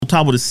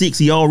top of the 6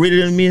 he already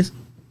done missed,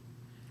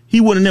 he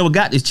would have never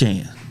got this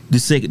chance.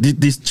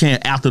 This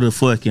chance after the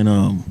fucking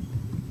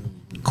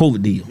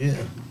COVID deal.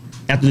 Yeah.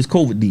 After this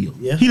COVID deal.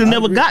 Yeah, He'd have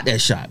never got that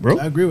shot, bro.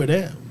 I agree with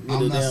that.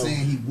 I'm not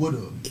saying he would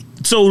have.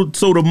 So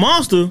the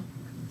monster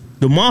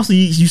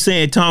you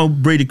saying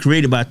Tom Brady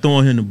created by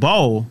throwing him the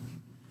ball,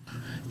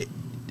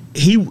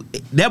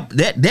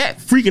 that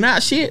freaking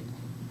out shit.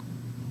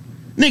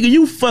 Nigga,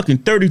 you fucking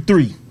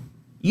 33.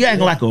 You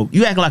acting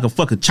like a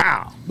fucking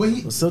child.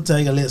 But sometimes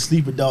you gotta let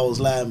sleeping dogs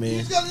lie,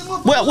 man.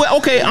 Well,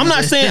 okay. I'm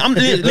not saying.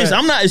 Listen,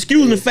 I'm not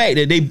excusing the fact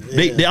that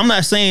they. I'm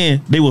not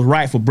saying they was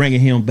right for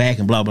bringing him back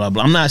and blah blah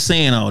blah. I'm not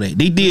saying all that.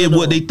 They did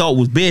what they thought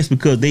was best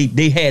because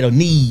they had a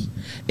need,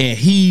 and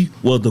he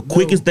was the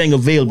quickest thing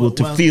available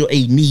to fill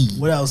a need.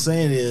 What I was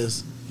saying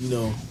is,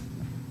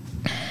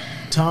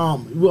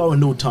 Tom. We always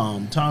know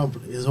Tom. Tom,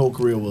 his whole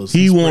career was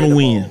he want to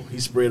win. He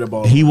spread the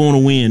ball. He want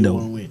to win though.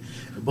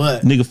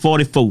 But nigga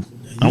 44.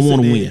 I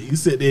want to win. You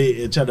sit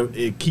there and try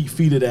to keep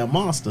feeding that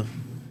monster,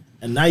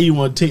 and now you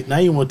want to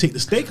take the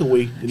steak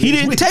away. He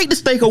didn't take the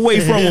steak away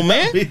from him,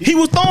 man. He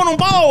was throwing them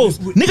balls.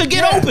 Nigga,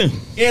 get open.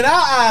 In our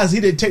eyes, he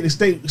didn't take the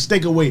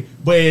steak away,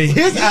 but in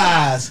his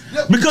eyes,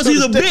 because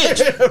he's a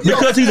bitch.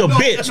 Because he's a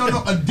bitch.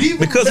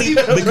 Because he's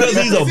a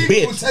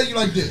bitch. Will tell you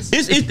like this.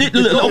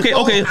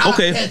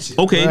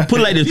 Okay. Put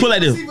it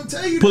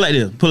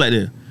like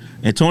this.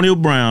 Antonio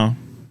Brown.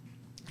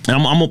 I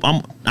don't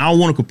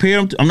want to compare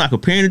him. I'm not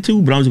comparing the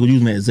two, but I'm just gonna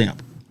use him as an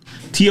example.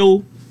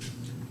 T.O.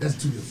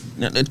 That's too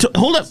different.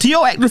 Hold up,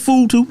 T.O. acted the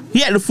fool too.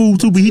 He acted the fool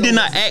too, but he did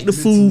not act the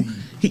fool.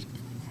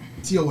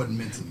 T.O. wasn't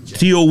mentally jacked.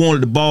 T.O.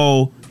 wanted the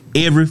ball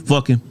every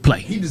fucking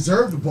play. He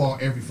deserved the ball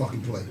every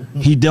fucking play.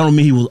 He don't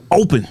mean he was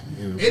open.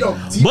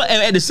 But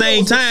at the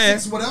same time,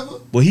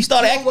 but he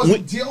started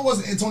acting. T.O.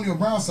 wasn't Antonio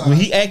Brown's side. When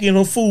he acting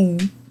a fool,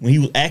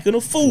 he acted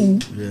a fool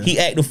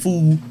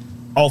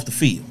off the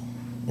field.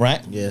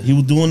 Right? Yeah. He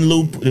was doing a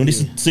little,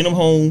 send him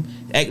home,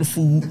 act the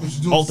fool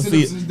off the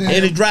field.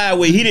 In the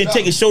driveway, he didn't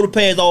take his shoulder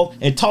pads off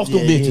and toss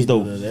them bitches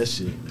though. That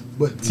shit.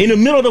 But in the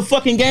middle of the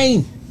fucking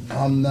game.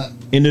 I'm not.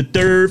 In the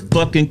third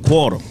fucking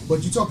quarter.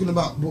 But you're talking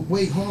about,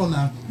 wait, hold on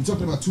now. You're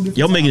talking about two different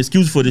Y'all making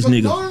excuses for this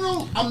nigga.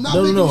 No. I'm not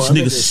making This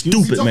nigga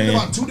stupid, man. You're talking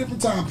about two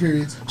different time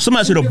periods.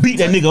 Somebody should have beat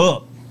that nigga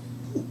up.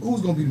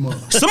 Who's gonna beat him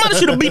up? Somebody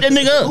should have beat that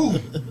nigga up. Who?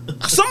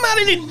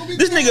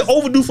 This nigga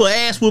overdue for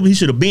ass whooping. He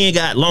should have been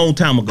got a long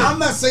time ago. I'm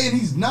not saying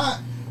he's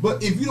not,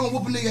 but if you don't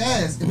whoop a nigga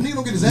ass, if a nigga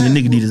don't get his ass, the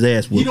nigga need his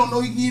ass whooped. He don't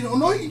know he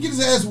can get his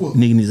ass whooped.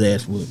 Nigga need his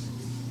ass whooped.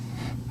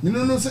 You know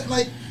what I'm saying?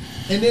 Like,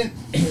 and then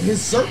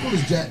his circle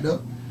is jacked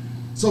up.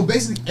 So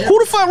basically, who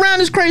the fuck around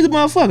this crazy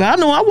motherfucker? I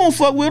know I won't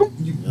fuck with him.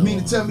 You mean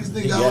to tell me this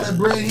nigga got all that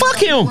bread? Fuck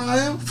him.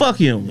 Fuck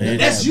him, man.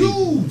 That's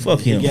you. Fuck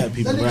him.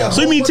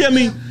 So you mean tell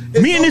me?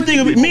 Me and this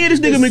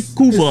nigga been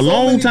cool for a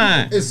long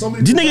time. This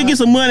nigga get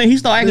some money and he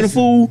start acting a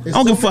fool. I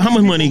don't give a fuck how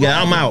much money he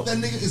got. I'm out. That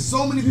nigga, it's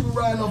so many people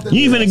riding off that.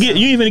 You ain't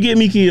finna get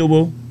me killed,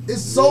 bro.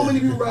 It's so many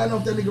people riding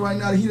off that nigga right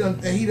now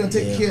that he done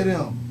take care of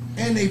them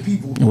and they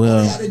people.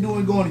 Well, how they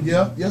doing going?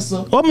 Yes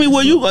sir. I mean,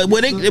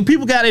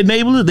 people got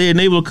enablers. They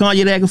enable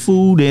Kanye acting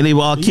fool. They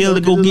enable R.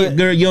 Kelly to go get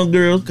young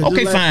girls.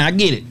 Okay, fine, I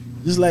get it.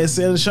 Just like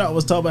Sandra Sharp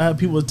was talking about how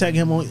people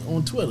attacking him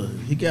on Twitter.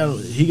 He got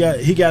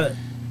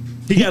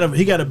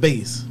a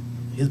base.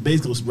 His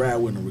base goes ride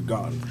with him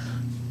regardless.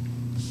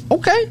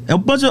 Okay, a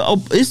bunch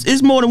of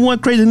it's more than one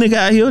crazy nigga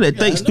out here that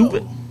thinks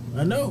stupid.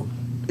 I know.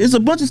 It's a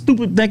bunch of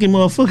stupid thinking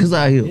motherfuckers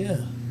out here.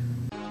 Yeah.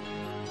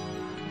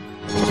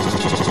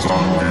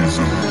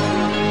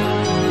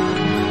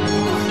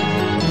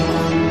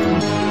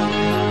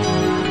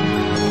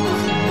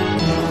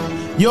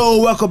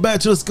 Yo, welcome back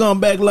to the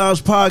Scumbag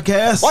Lounge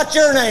podcast. What's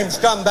your name,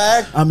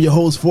 scumbag? I'm your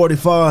host,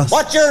 45.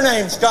 What's your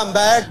name,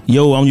 scumbag?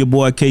 Yo, I'm your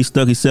boy K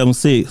Stucky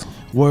 76.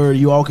 Word,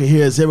 you all can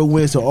hear us every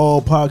Wednesday on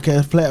all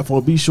podcast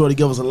platforms. Be sure to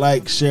give us a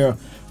like, share,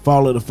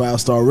 follow, the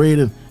 5-star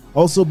rating.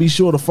 Also, be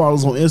sure to follow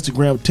us on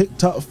Instagram,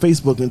 TikTok,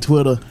 Facebook, and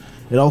Twitter.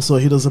 And also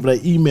hit us up at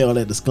that email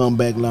at the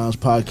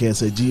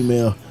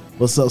scumbagloungepodcast@gmail.com.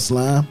 What's up,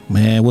 Slime?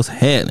 Man, what's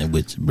happening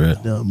with you, bro?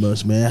 Not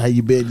much, man. How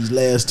you been these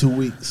last 2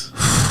 weeks?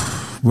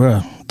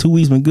 Bro, 2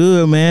 weeks been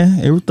good,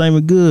 man. Everything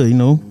been good, you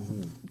know.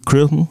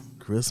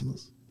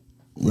 Christmas.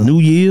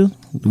 New Year.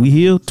 We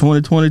here,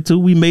 2022.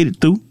 We made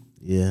it through.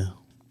 Yeah.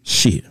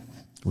 Shit.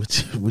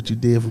 What you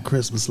did for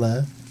Christmas,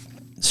 Slime?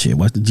 Shit,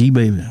 watch the G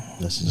Baby.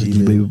 That's the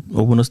G Baby.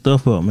 Open the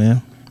stuff up,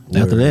 man.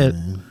 Word, after that,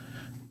 man.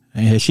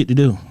 I ain't had shit to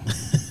do.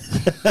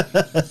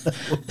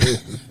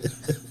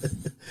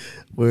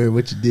 Word,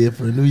 what you did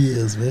for the New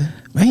Year's, man?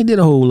 Man, he did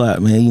a whole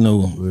lot, man. You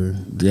know,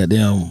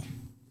 goddamn,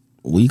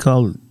 we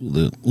call it,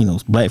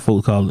 black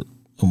folks call it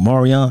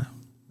Omarion.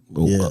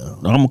 Yeah.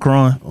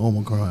 Omicron. Yeah.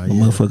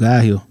 Motherfucker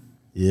out here.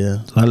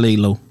 Yeah. So I lay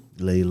low.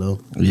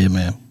 Yeah,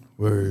 man.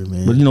 Word,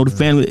 man. But the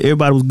family,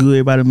 everybody was good.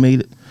 Everybody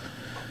made it.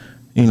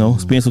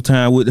 Spend some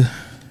time with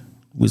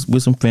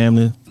some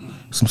family, in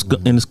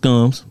the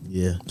scums.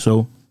 Yeah.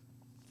 So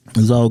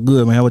it's all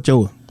good, man. How about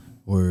yours?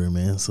 Word,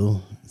 man.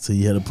 So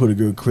you had a pretty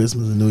good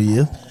Christmas and New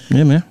Year.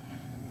 Yeah, man.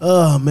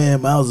 Oh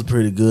man, mine was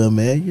pretty good,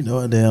 man.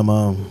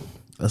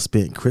 I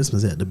spent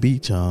Christmas at the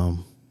beach.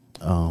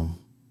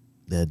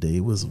 that day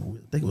was, I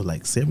think it was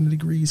like 70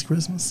 degrees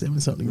Christmas, 70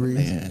 something degrees.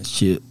 Man,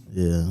 shit.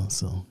 Yeah,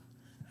 so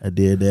I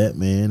did that,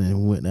 man,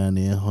 and went down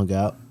there and hung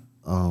out.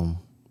 And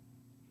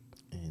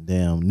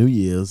damn, New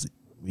Year's,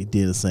 we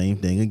did the same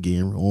thing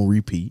again on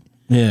repeat.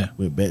 Yeah.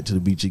 Went back to the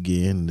beach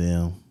again,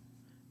 and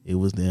it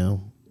was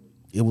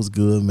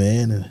good,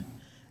 man. And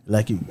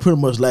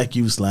pretty much like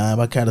you, Slime,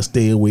 I kind of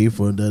stayed away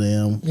from the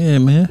damn Yeah,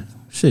 man.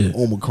 Shit.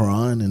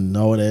 Omicron and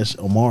all that,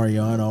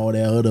 Omarion, all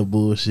that other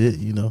bullshit,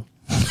 you know.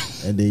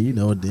 And then,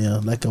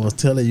 damn, like I was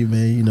telling you,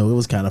 man, it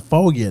was kind of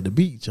foggy at the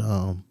beach.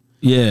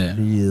 Yeah.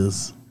 New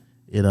Year's.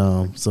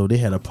 So they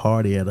had a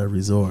party at a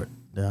resort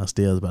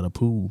downstairs by the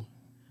pool.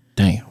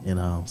 Damn.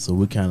 And so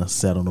we kind of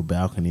sat on the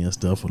balcony and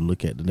stuff and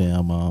look at the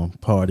damn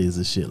parties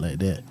and shit like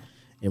that.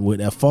 And with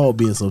that fog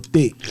being so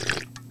thick,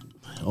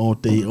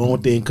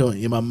 only thing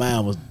coming in my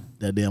mind was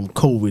that damn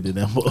COVID and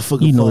that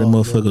motherfucker. You know them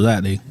motherfuckers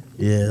out there.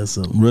 Yeah,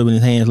 so rubbing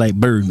his hands like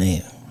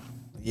Birdman.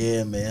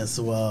 Yeah, man.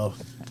 So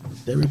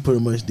that we pretty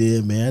much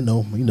did, man. I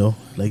know,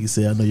 like you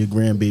said, I know your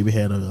grandbaby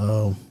had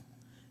a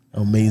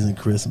amazing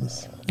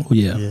Christmas. Oh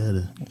yeah.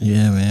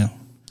 Yeah, man.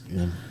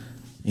 Yeah.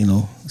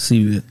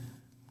 See it.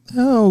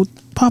 Oh,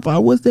 Papa,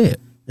 what's that?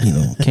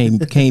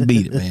 Can't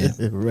beat it, man.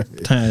 Right.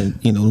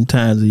 Them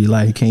times of your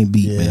life you can't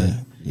beat,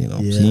 man.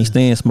 She ain't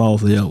staying small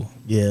forever.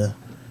 Yeah.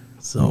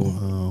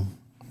 So,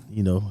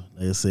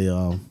 like I say,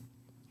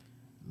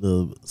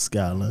 little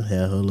Skylar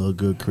had her little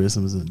good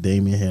Christmas, and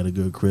Damien had a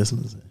good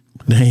Christmas.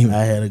 Damien.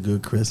 I had a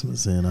good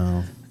Christmas, and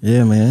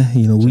yeah, man.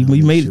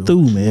 We made it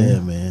through, man. Yeah,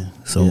 man.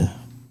 So,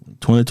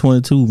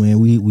 2022, man,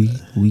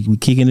 we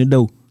kicking the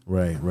door.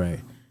 Right.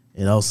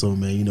 And also,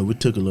 man, we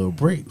took a little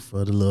break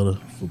for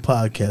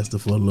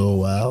podcasting for a little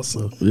while.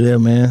 So yeah,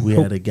 man, we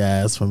had the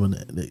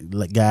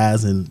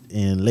guys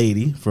and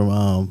lady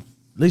from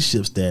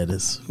relationship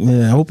status.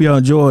 Yeah, I hope y'all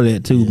enjoy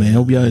that too, man. I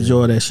hope y'all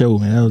enjoy that show,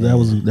 man. That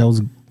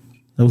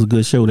was a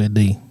good show that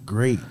day.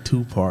 Great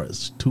two part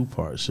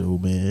show,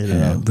 man.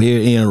 Yeah,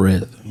 very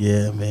interesting.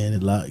 Yeah, man.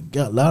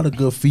 Got a lot of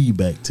good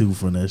feedback too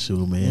from that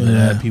show, man. Yeah. A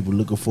lot of people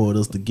looking for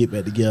us to get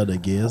back together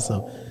again.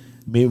 So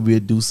maybe we'll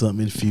do something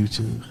in the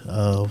future.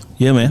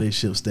 Yeah, man.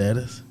 Relationship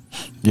status.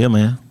 Yeah,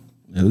 man.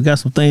 Yeah, we got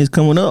some things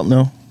coming up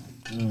now.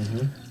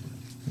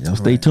 Y'all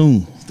stay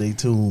tuned. Stay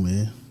tuned,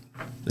 man.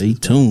 Stay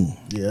tuned.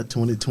 Yeah,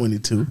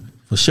 2022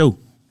 for sure.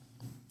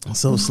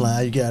 So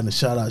Sly, you got any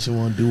shout outs you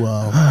want to do?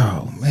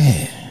 Oh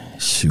man,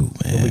 shoot,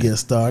 man. When we get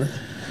started.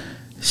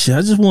 Shit,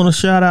 I just want to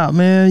shout out,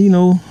 man.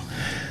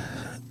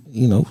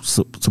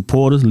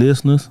 Supporters,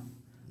 listeners.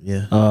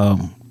 Yeah.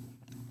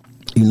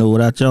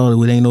 Without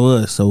y'all, it ain't no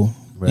us. So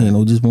right.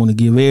 Just want to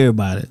give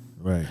everybody.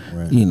 Right.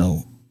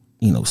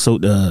 So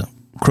the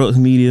Crux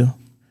Media.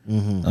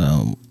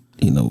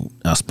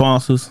 Mm-hmm. Our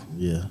sponsors.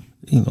 Yeah.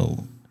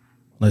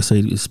 Like I say,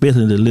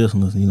 especially the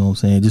listeners. You know what I'm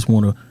saying. Just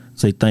want to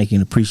say thank you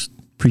and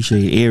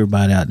appreciate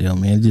everybody out there,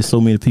 man. Just so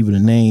many people to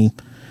name.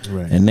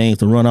 Right. And names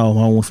to run off.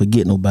 I don't want to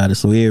forget nobody.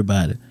 So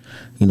everybody,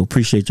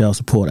 appreciate y'all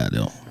support out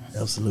there.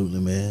 Absolutely,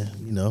 man.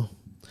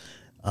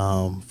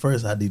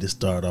 First I need to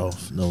start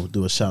off,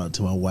 do a shout out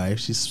to my wife.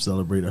 She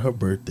celebrated her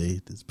birthday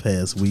this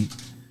past week.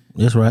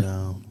 That's right.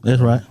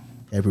 That's right.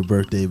 Happy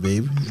birthday,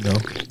 baby.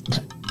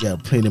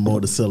 Got plenty more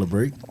to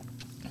celebrate.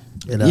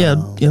 And,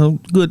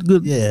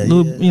 good. Yeah,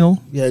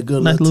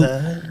 good nice little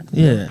time.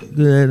 Yeah,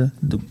 good.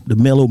 The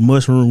mellow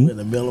mushroom. And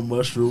the mellow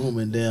mushroom,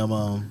 and damn,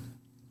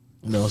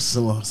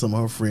 some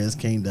of her friends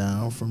came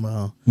down from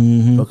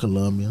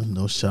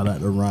Columbia. Shout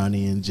out to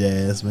Ronnie and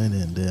Jasmine,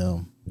 and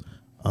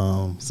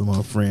some of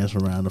her friends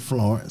from around the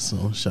Florence.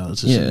 So shout out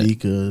to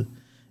Shanika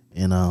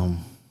and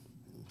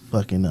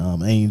fucking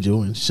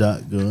Angel and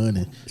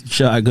Shotgun,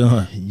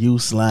 you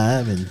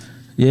Slime, and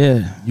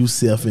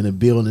Yousef in the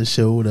building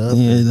showed up.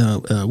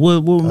 Yeah,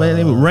 what man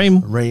name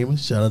was Raymond.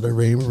 Shout out to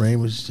Raymond.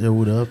 Raymond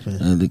showed up,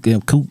 and the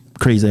damn Coop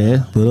crazy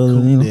ass, but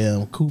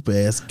damn Coop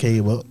ass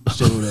came up,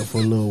 showed up for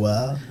a little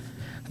while.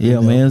 Yeah,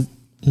 man.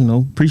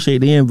 Appreciate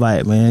the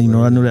invite, man.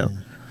 I know that.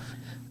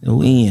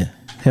 Ian,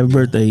 happy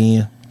birthday,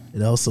 Ian.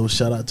 And also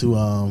shout out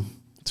to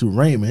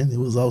Raymond. It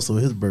was also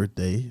his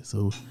birthday,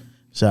 so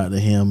shout out to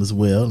him as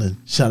well. And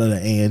shout out to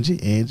Angie.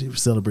 Angie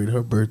celebrated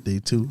her birthday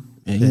too.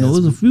 And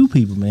there's a few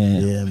people,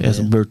 man. Yeah, had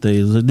some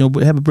birthdays.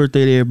 Happy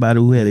birthday to everybody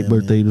who had a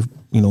birthday.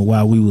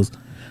 While we was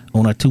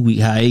on our 2-week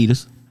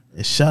hiatus.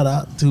 And shout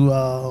out to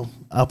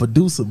our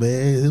producer,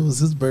 man. It was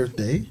his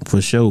birthday.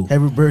 For sure.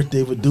 Happy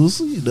birthday,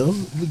 producer. We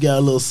got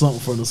a little something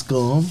from the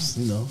Scums.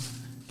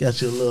 Got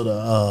you a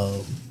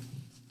little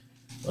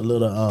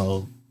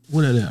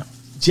what is that?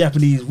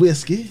 Japanese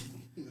whiskey.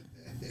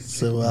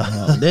 So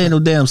there ain't no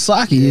damn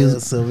sake. Yeah,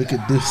 so we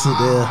could do some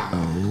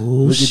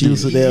damn. We could do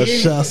some damn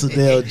shots of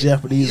damn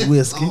Japanese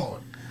whiskey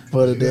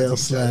for the damn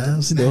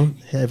Slimes.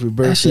 Happy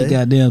birthday. That shit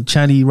goddamn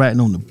Chinese writing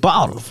on the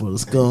bottle for the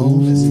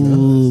Scums.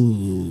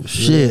 Ooh,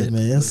 shit, yeah,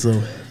 man.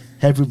 So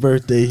happy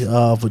birthday,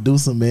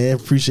 producer, man.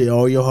 Appreciate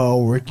all your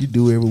hard work you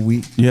do every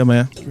week. Yeah,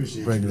 man.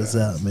 Appreciate bringing us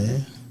out,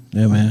 man.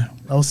 Yeah, man.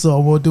 Also, I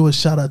want to do a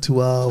shout out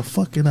to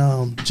fucking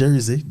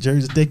Jersey.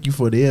 Jersey, thank you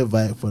for the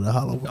invite for the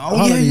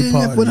holiday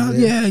party.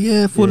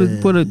 For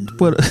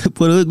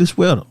the ugly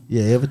sweater.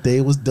 Yeah,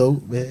 everything was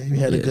dope, man. We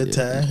had a good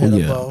time. Had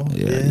a ball.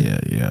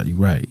 Yeah. You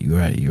right.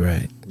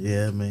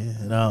 Yeah,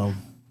 man.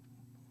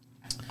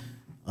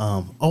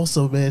 And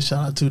also, man,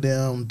 shout out to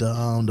them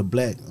the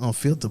Black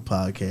Unfiltered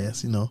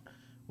podcast. You know,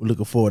 we're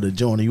looking forward to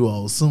joining you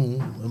all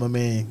soon. My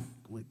man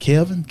with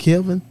Kevin.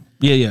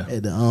 Yeah.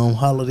 At the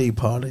holiday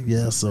party.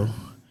 Yeah, so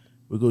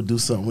we're gonna do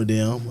something with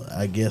them,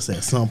 I guess,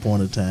 at some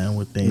point in time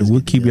with things. We'll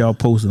keep y'all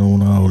posted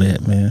on all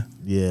that, man.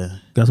 Yeah.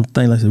 Got some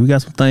things, like I said, we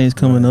got some things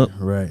coming up.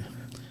 Right.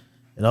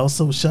 And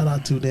also shout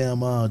out to them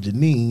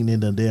Janine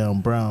and the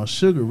damn Brown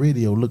Sugar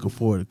Radio. Looking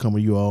forward to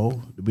coming you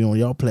all to be on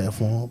y'all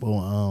platform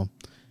on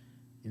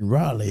in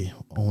Raleigh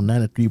on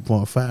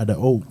 93.5 The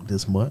Oak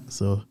this month.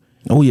 So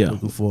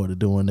looking forward to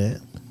doing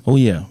that. Oh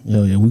yeah.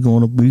 We're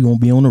gonna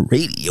be on the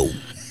radio.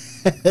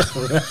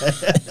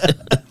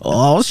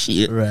 Oh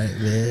shit. Right,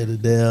 man. The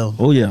damn.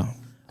 Oh yeah.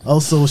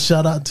 Also,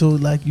 shout out to,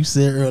 like you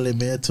said earlier,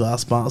 man, to our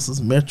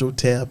sponsors, Metro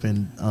Tap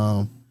and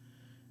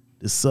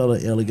the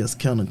Southern Elegance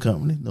Counting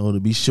Company. You know, to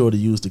be sure to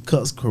use the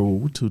CUTS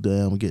code to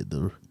get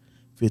the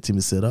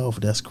 15% off.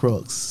 That's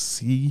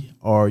Crux,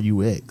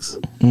 CRUX.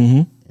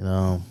 Mm-hmm.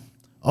 And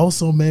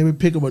also, man, we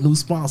pick up a new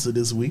sponsor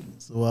this week.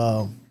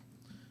 So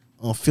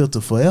on Filter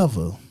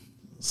Forever.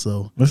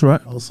 So that's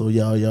right. Also,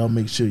 y'all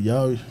make sure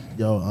y'all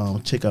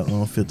check out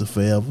Unfiltered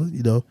Forever,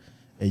 you know,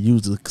 and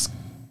use the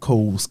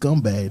code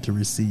Scumbag to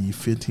receive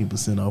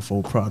 15% off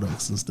all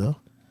products and stuff.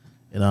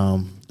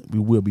 And we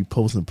will be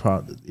posting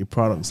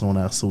products on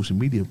our social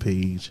media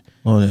page.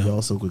 Oh yeah. You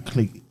also could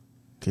click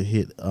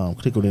on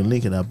the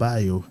link in our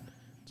bio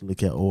to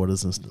look at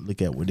orders and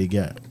look at what they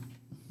got.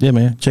 Yeah,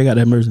 man. Check out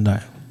that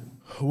merchandise.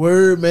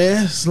 Word,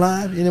 man.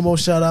 Slime. Any more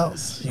shout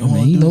outs?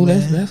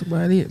 That's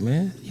about it,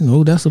 man.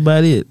 That's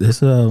about it.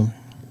 That's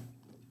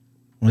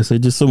let's say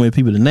just so many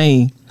people to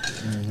name.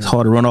 Mm-hmm. It's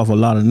hard to run off a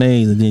lot of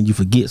names and then you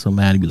forget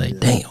somebody and be like,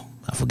 damn,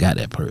 I forgot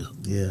that person.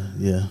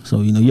 Yeah.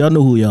 So y'all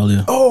know who y'all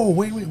are. Oh,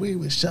 wait. I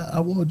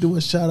want to do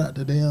a shout out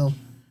to them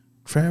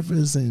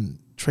Travis and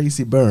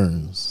Tracy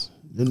Burns.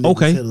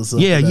 Okay.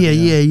 Yeah. Yeah,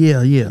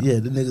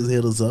 the niggas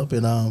hit us up,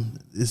 and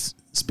it's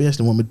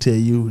especially want me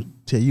to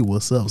tell you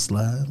what's up,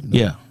 Slime.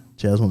 Yeah.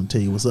 Chaz want to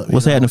tell you what's up.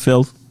 What's happening,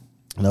 fellas?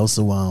 And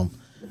also,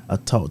 I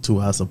talked to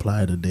our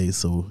supplier today,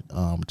 so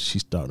she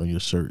started on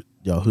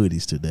y'all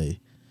hoodies today.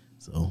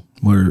 So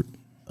word.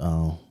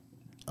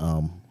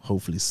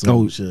 Hopefully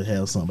soon we should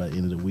have something by the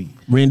end of the week.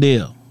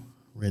 Rendell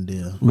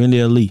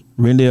Lee.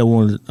 Rendell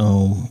wanted.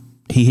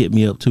 He hit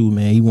me up too,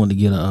 man. He wanted to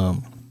get a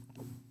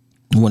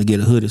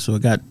hoodie, so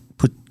I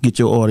get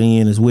your order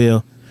in as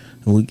well,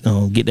 and we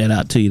get that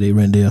out to you, there,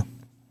 Rendell.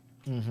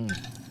 Mm-hmm.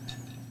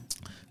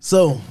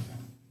 So,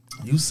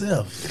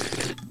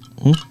 yourself,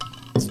 you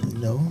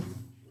know,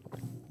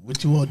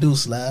 what you want to do,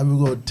 Slide?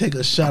 We're gonna take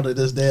a shot at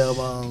this damn.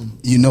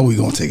 We're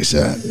gonna take a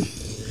shot.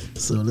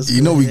 So let's.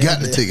 We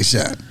got to take a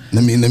shot.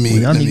 Let me.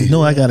 Y'all need to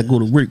know I gotta go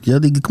to work. Y'all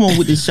need to come on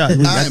with this shot. All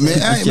right,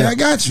 man. I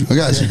got you.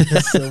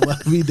 So while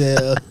we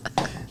there,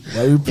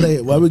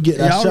 while we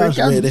get our shots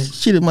ready,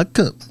 shit in my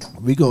cup.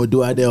 We gonna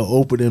do our damn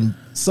opening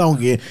song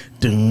again.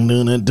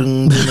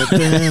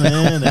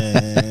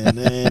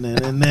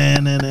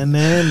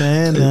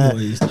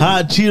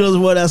 Hot Cheetos,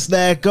 what I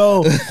snack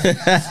on.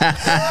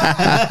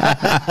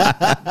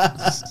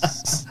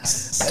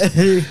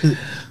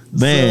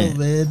 Man, so,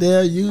 man,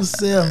 there you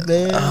self,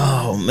 man.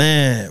 Oh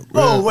man.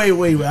 Oh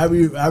wait. I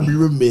be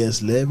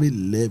remiss. Let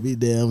me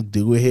damn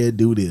go ahead and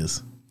do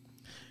this.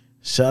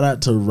 Shout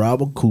out to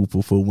Robert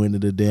Cooper for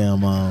winning the damn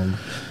Scumbag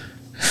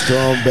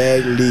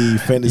League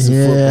Fantasy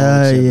Football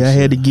Championship. Yeah, I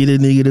had to get a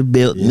nigga the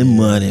belt and the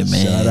money,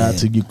 man. Shout out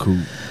to you,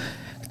 Coop.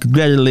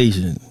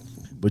 Congratulations.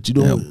 But you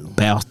don't,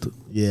 bastard.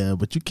 Yeah,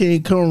 but you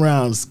can't come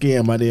around and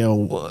scare my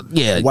damn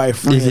white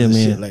friends and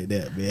shit like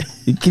that, man.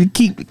 You can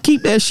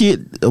keep that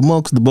shit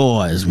amongst the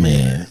boys,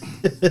 man.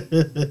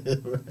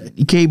 Right.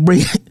 You can't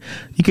break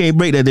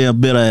that damn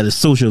bet at a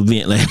social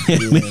event like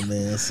that,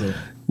 man. So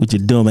with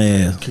your dumb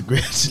ass.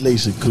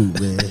 Congratulations,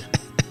 Coop, man.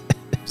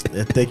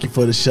 And thank you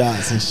for the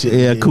shots and shit.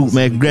 Yeah, Coop,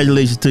 man.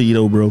 Congratulations to you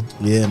though, bro.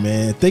 Yeah,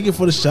 man. Thank you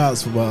for the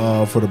shots for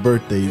my for the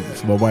birthday,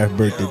 for my wife's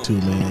birthday too,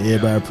 man.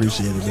 Everybody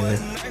appreciate it, man.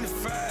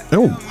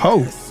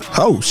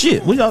 Oh,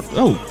 shit. We got,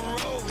 I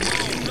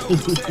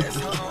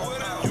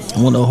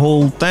want the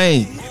whole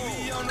thing.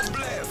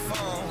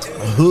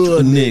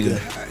 Hood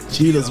nigga.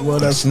 Cheetahs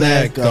want a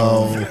snack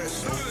on.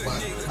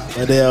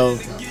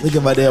 Look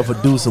at my damn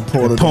producer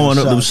pouring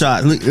up them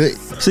shots. Look,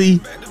 see,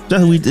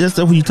 that's who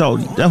you talk.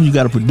 That's who you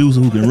got, a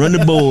producer who can run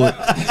the board,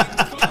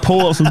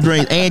 pour up some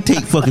drinks, and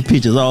take fucking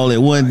pictures all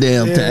at one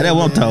damn time. That's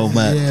what I'm talking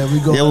about. Yeah,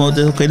 we go.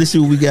 Okay, let's see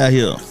what we got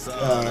here.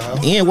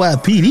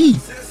 NYPD.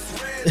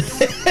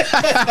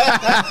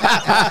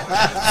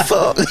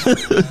 Fuck.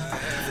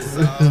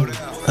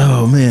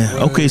 Oh man.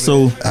 Okay,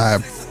 so I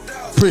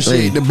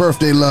appreciate the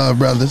birthday love,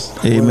 brothers.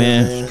 Hey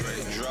man.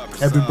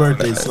 Happy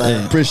birthday,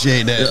 Slime.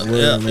 Appreciate that.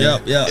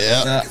 Yep.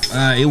 All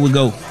right, here we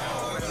go.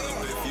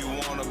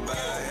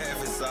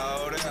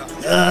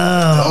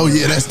 Oh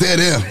yeah, that's there.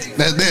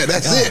 That's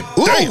it.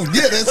 Ooh,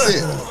 yeah, that's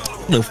it.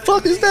 The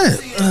fuck is that?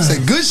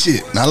 Say good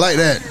shit. I like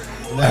that.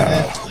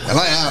 I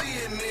like how.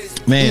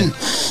 Man.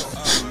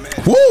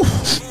 Woo.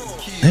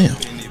 Damn.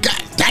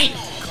 God damn.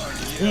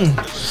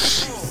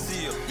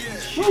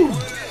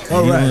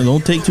 All right.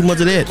 Don't take too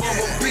much of that.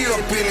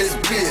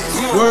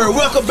 Word.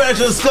 Welcome back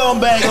to the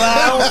Scumbag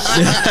Lounge.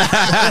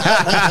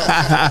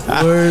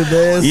 Word,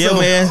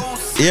 man.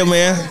 Yeah,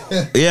 man.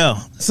 Yeah.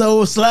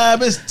 So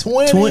Slab is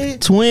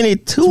 22 in this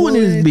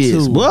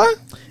bitch, boy.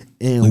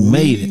 And we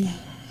made it.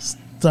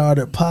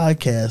 Started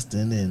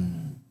podcasting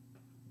in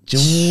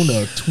June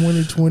of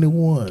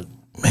 2021.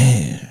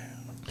 Man.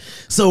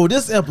 So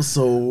this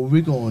episode,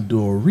 we're gonna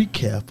do a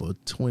recap of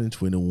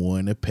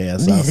 2021 and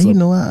pass out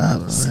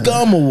some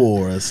Scum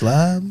Awards,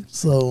 Slime.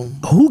 So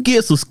who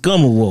gets a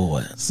Scum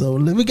Award? So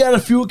we got a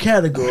few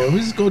categories. We're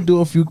just gonna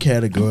do a few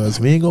categories.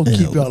 We ain't gonna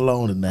keep y'all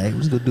long tonight. We're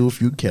just gonna do a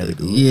few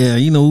categories. Yeah,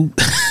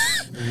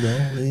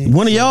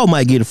 one of y'all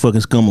might get a fucking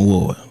Scum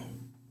Award.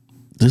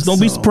 Just don't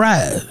be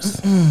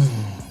surprised.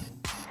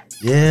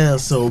 Yeah,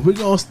 so we're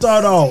gonna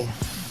start off.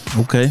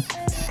 Okay.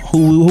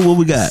 Who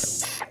we got?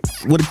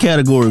 What the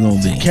category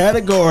gonna be?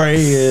 Category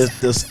is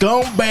the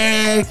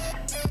Scumbag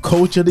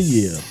Coach of the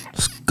Year.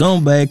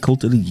 Scumbag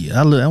Coach of the Year.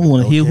 I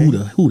want to hear who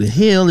the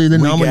hell is the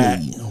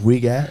nominee. We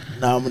got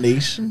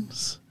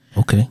nominations.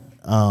 Okay.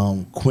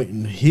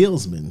 Quentin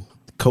Hillsman,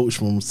 coach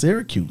from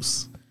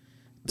Syracuse.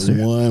 The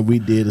one we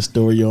did a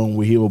story on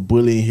where he was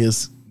bullying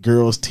his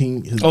girls'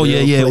 team. When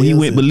he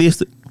went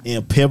ballistic.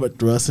 And pivot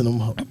thrusting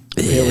them. And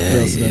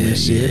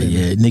shit.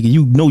 Yeah, nigga,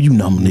 you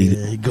nominated.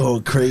 Yeah, he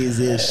going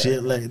crazy and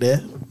shit like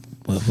that.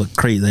 For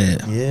crazy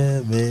ass.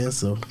 Yeah, man.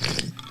 So,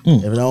 I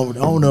don't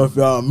know if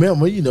y'all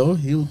remember, he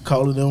was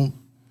calling them,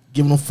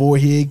 giving them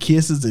forehead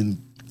kisses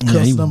and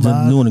cussing them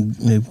out.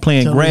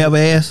 Playing grab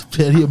ass.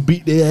 He'll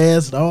beat their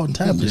ass and all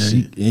type of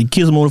shit. And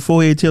kiss them on the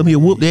forehead, tell them he'll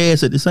whoop their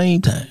ass at the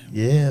same time.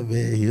 Yeah,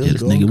 man.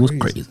 This nigga was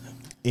crazy.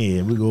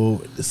 And we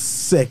go, the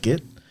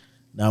second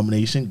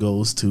nomination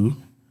goes to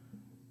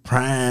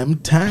Prime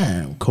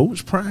Time,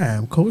 Coach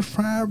Prime. Coach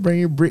Prime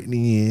bringing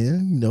Brittany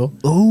in,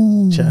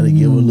 try to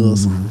give a little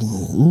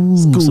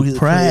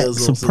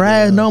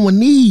surprise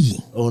nominee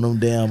on them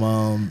damn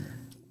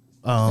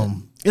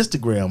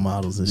Instagram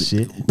models and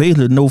shit.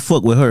 Basically, no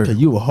fuck with her. Cause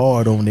you were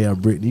hard on there,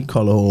 Brittany. You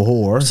call her a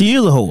whore. She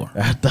is a whore.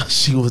 I thought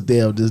she was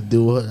damn just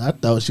doing. I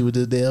thought she was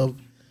just damn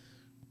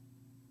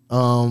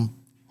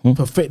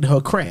perfecting her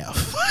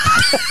craft.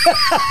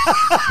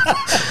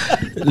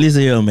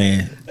 Listen here,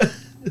 man.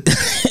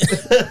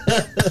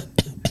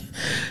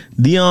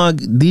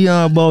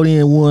 Dion bought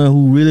in one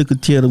who really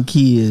could tell them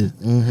kids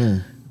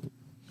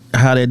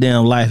how that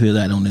damn life is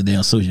out on the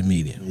damn social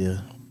media.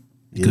 Yeah.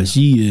 Because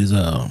she is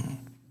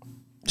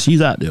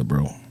she's out there,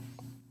 bro.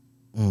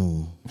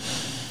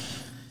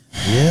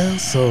 Yeah,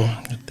 so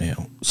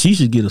damn. She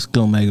should get a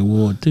Scumbag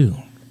Award too.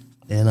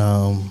 And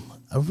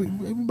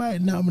everybody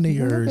nominate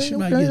her. She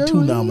might get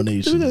 2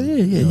 nominations.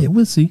 Yeah,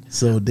 we'll see.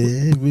 So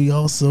then we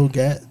also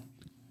got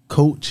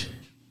Coach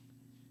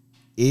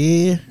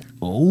Ed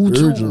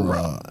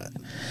Orgeron.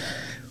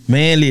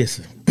 Man,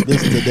 listen.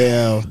 Mr.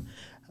 Damn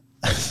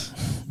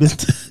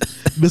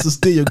Mr.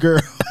 Steal Your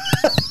Girl.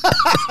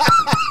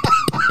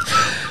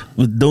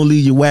 Don't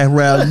leave your wife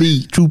around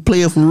me. True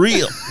player for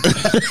real.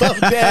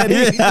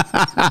 Daddy.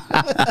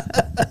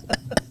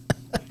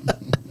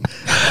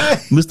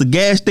 Mr.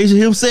 Gas Station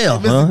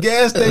himself, Mr.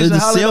 Gas Station,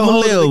 Mr. Selma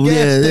Lem,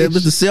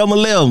 Mr. Selma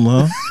Lem,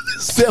 huh?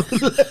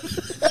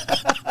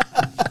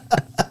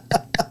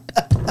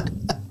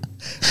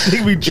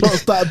 Think we Trump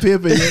stop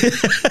pimping.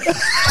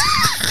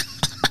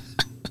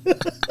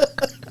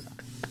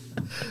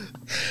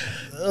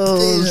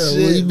 Oh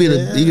shit!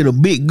 Well, you get a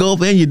big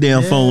gulp and your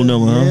damn phone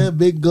number, huh? Yeah,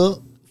 big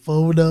gulp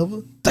phone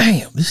number.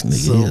 Damn, this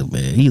nigga is,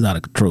 man. He's out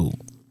of control.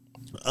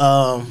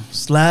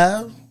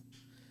 Slav.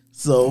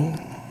 So,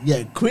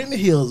 Quentin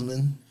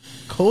Hillsman,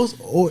 Coach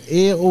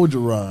Ed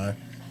Orgeron,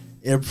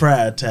 in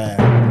Pride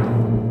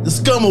Time. The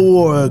Scum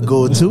Award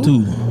go to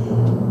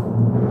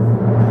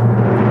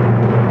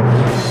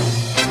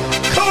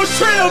Coach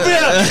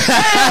Trailbear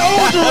Ed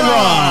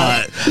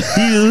Orgeron.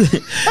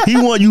 He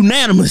won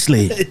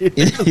unanimously.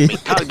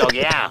 Hot dog,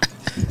 yeah.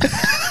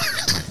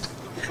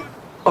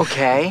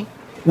 Okay.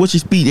 What's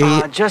your speed,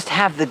 Ed? Just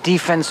have the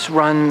defense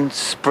run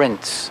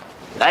sprints.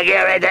 I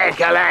get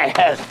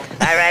ridiculous.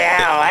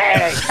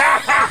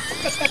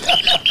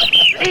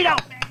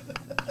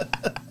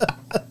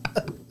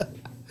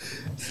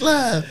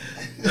 Slide.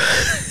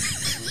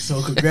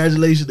 So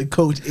congratulations to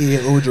Coach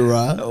Ed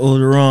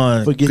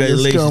Orgeron. For getting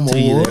the Scum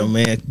Award. There,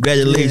 man.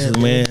 Congratulations,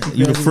 man.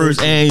 You the first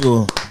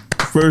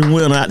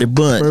winner out the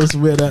bunch. First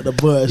winner out the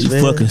bunch, you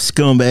man. Fucking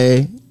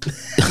scumbag.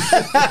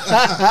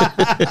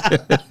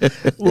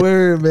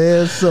 Word,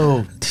 man.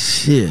 So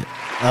shit.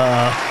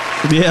 Yeah.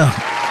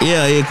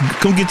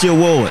 Come get your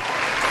award.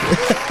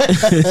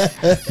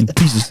 you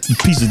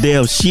piece of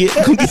damn shit.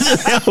 Come get your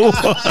damn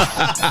award.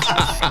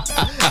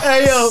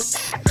 Hey yo.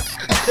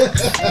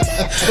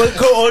 What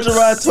Coach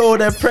Orgeron told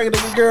that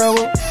pregnant girl?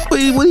 What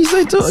he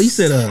say to her? He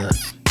said,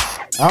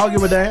 I don't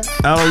give a damn.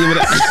 I don't give a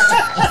damn.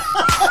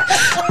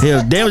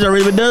 Hell, damage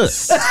already been done.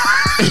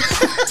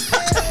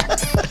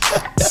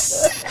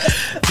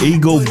 He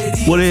go,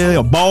 what the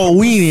hell, ball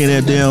weenie in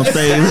that damn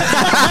thing.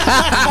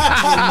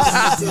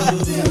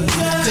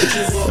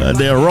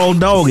 They're raw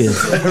dog is.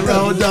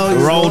 Raw dog.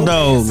 Raw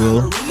dog,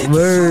 bro.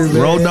 Word,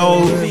 man. Raw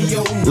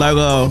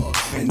dog,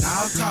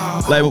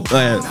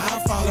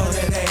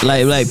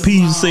 like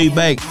P used to say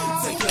back,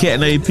 cat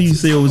named P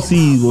used to say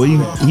overseas, boy,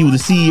 he was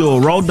the CEO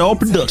of Raw Dog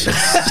Productions.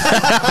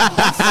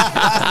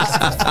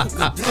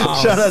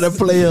 Shout out to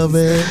player,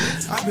 man.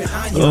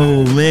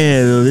 Oh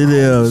man,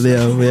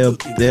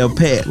 they're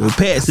Pat. Well,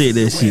 Pat said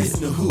that shit.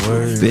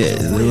 Pat,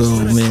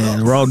 oh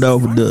man, Raw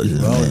Dog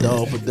Productions. Raw man.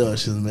 Dog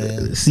Productions,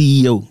 man.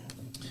 CEO.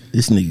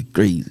 This nigga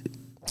crazy.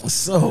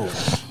 So,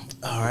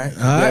 all right.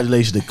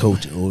 Congratulations to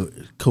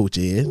Coach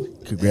Ed.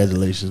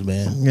 Congratulations,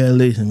 man.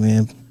 Congratulations,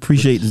 man.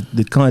 Appreciate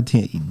the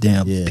content, you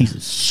damn piece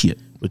of shit.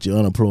 With your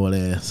unemployed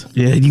ass.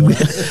 Yeah, you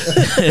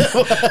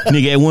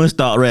nigga at one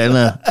start right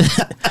now.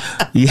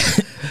 yeah,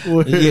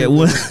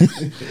 one.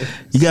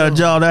 You got a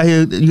job out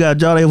here. You got a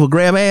job out here for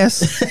grab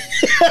ass.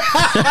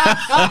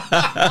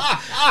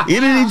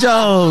 Any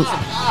jobs.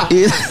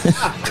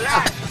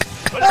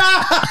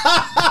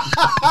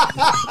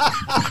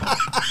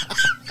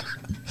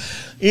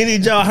 Any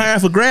job hiring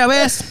for grab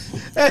ass?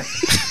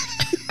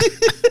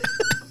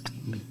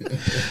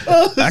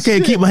 I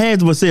can't keep my hands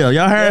to myself.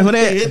 Y'all hiring for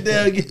that?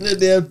 Get the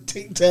damn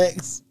Tic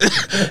Tacs.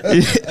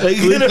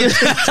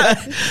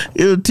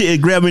 It'll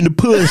grab me in the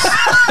puss.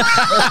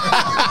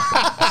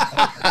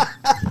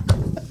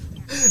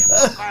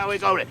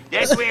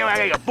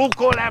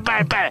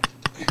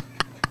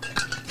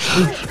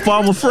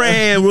 Farmer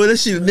Fran, bro, that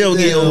shit never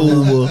get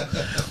over.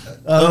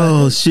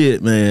 Oh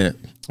shit, man.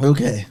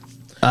 Okay.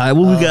 All right,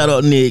 what we got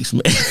up next,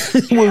 man?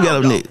 What we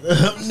got up next?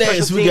 Up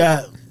next, we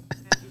got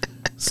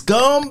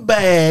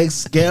Scumbag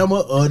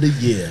Scammer of the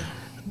Year.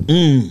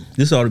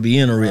 This ought to be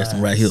interesting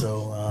right here.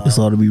 So, this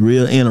ought to be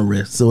real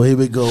interesting. So here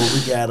we go.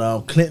 We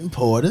got Clinton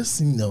Portis.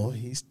 You know,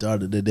 he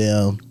started the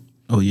damn.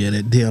 Oh yeah,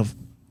 that damn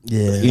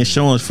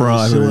insurance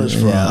fraud. Insurance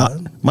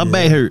fraud. Yeah, my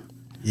back hurt.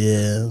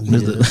 Yeah.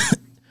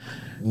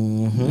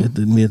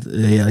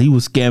 Yeah, he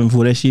was scamming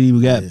for that shit he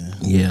got.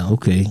 Yeah,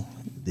 okay.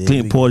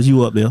 Clinton Portis,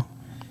 you up there?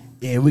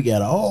 And we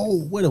got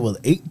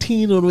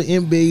 18 of the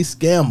NBA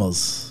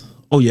scammers.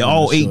 Oh yeah,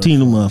 all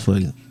 18 of them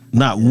motherfuckers.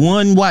 Not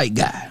one white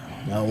guy.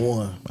 Not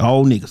one.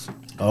 All niggas.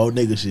 All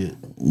nigga shit.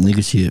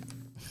 Nigga shit.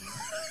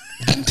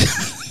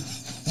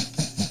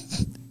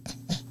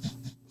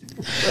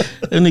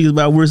 That niggas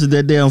about worse than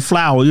that damn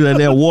flower. You know that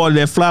damn water,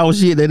 that flower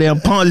shit, that damn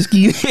Ponzi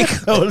scheme.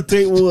 I want to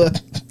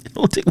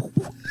take one.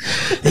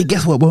 Hey,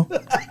 guess what, bro?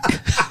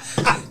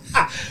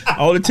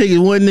 All it takes is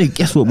one nigga.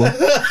 Guess what, bro?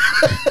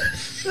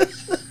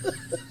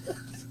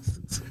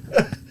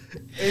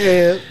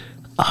 And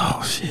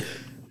oh shit.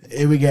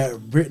 And we got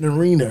Brittany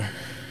Renner.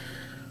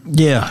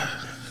 Yeah.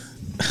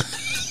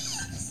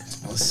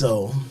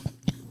 So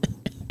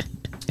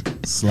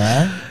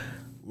Slide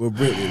with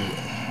Brittany.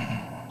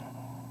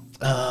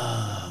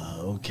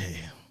 Okay.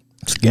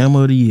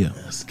 Scammer of the year.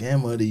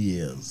 Scammer of the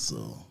year.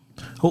 So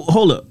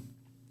hold up.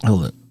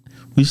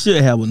 We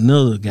should have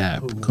another guy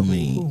come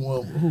in.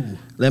 Who?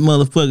 That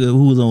motherfucker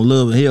who was on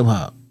Love and Hip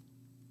Hop.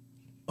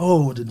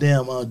 Oh, the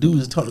damn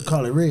dude that talked to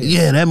Carly Red.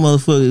 Yeah, that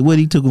motherfucker. What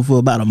he took him for,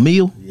 about a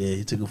meal? Yeah,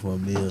 he took him for a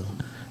meal.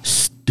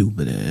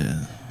 Stupid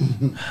ass.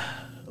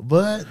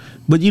 But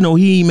you know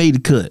he ain't made the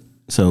cut.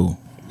 So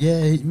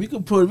yeah, we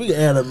could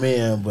add him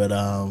in, but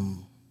I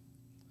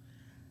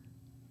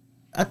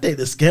think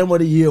the Scam of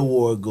the Year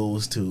award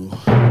goes to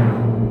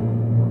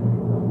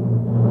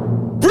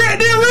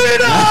Brittany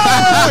Renner.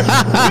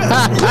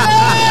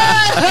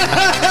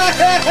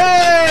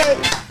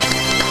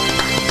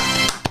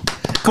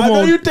 Come I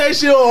know on. you think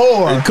she a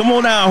whore. Come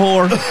on out,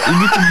 whore.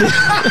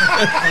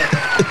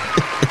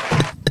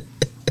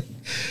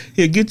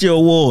 Here, get your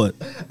award.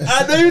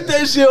 I know you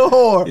think she a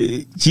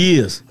whore. She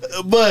is.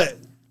 But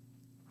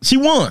she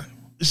won.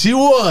 She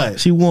won.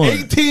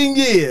 18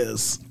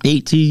 years.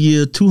 18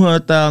 years,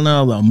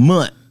 $200,000 a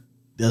month.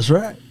 That's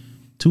right.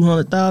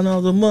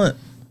 $200,000 a month.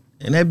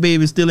 And that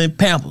baby's still in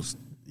Pampers.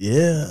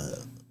 Yeah.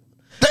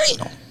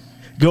 Damn.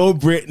 Go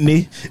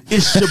Brittany.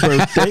 It's your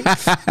birthday.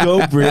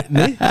 Go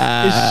Brittany.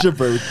 It's your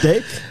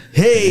birthday.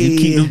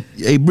 Hey.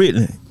 Hey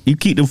Brittany, you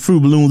keep them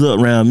fruit balloons up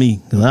around me,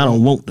 cause I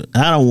don't want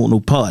no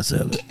parts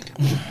of it.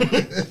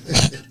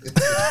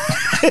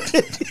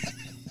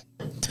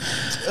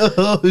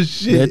 Oh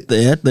shit.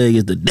 That thing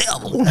is the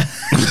devil.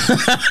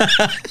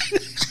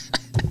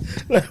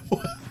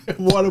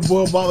 Water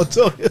boy mama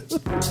told you.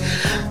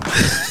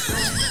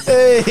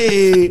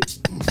 Hey.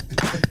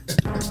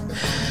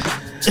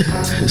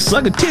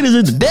 Sucking titties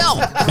is the devil.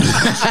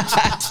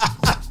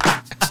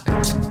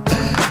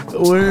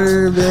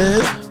 Word,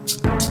 man.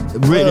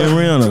 Brittany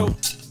Renner.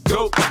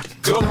 Go.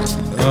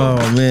 Oh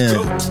man.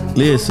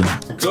 Listen.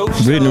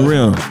 Brittany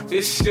Reynolds.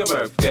 It's your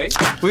birthday.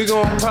 We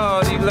gon'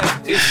 party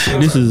like it's your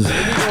This is-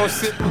 birthday. We gon'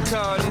 sip and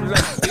party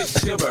like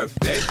it's your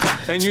birthday.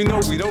 And you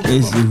know we don't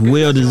It's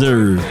well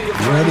deserved.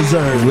 Well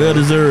deserved. Well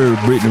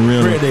deserved, Brittany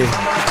Reynolds. Brittany,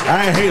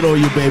 I ain't hate on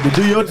you, baby.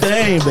 Do your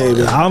thing,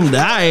 baby.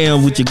 I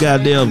am with your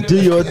goddamn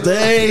Do your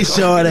thing,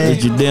 shorty.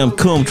 with your damn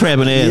cum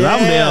trapping ass.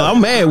 Yeah.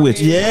 I'm mad with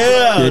you.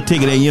 Yeah. You're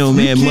taking that young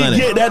man You can't money.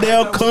 get that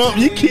damn cum.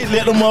 You can't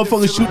let them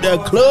motherfuckers shoot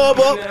that club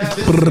up.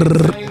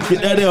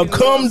 Get that damn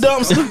cum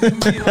dumpster.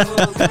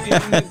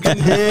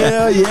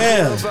 Hell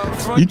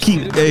yeah. You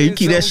keep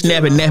that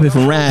snapping nappy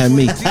from riding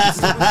me.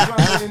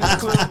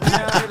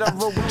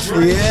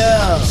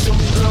 Yeah.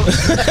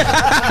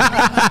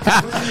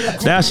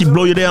 Now she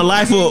blow your damn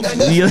life up.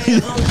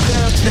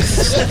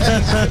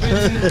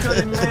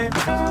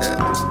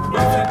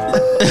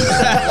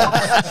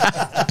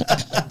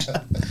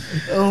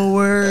 Oh,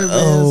 word, man.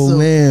 Oh So,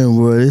 man,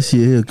 bro, this shit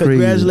here crazy.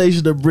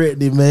 congratulations to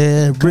Brittany,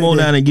 man. Come on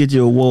down and get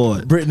your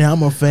award. Brittany,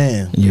 I'm a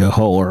fan. You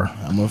whore.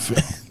 I'm a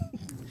fan.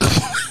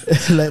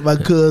 Like my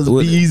cousin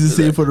What- be easy to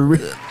say for the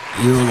real.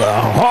 You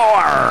a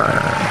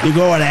whore. You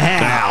going to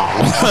hell.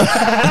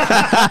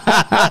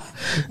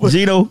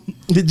 Gino,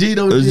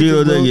 Gino,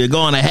 you're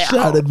going to Try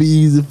hell. to be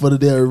easy for the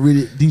damn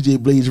DJ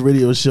Blaze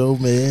radio show,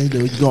 man. You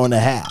know, you going to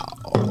hell.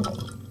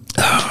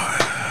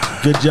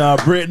 Good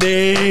job,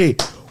 Brittany.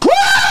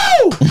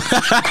 Woo!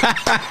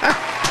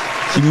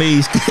 She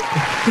made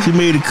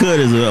the cut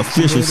as an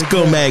official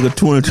scumbag of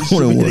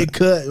 2021. They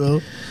cut, bro.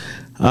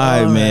 All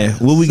right, man.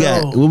 What we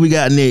got? What we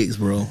got next,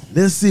 bro?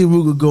 Let's see where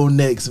we could go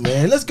next,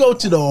 man. Let's go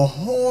to the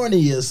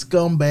horniest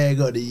scumbag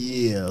of the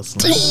year.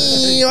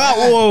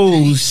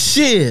 Whoa,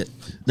 shit!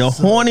 The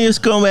horniest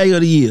scumbag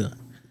of the year.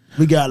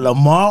 We got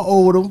Lamar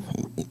Odom,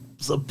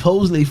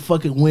 supposedly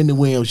fucking Wendy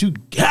Williams. You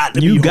got to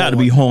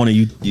be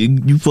horny.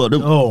 You fucked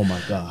up. Oh my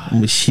god,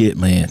 I'm a shit,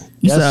 man.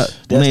 You That's- saw,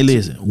 man, that's-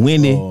 listen,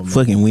 Wendy Oh, man.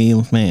 fucking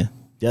Williams, man.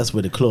 that's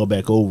where the club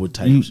back over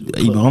type. You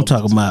club know, I'm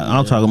talking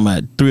about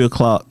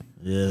 3:00.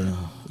 Yeah,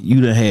 You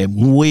done had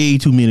way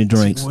too many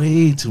drinks.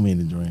 way too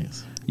many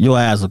drinks. Your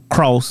eyes are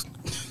crossed.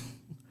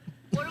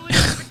 What do we do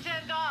for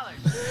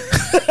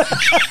 $10?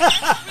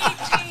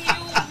 Everything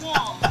you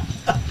want.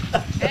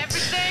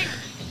 Everything.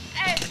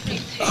 Everything.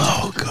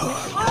 Oh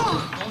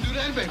God. Don't do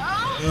that, baby.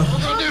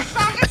 Don't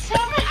suck it to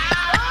me.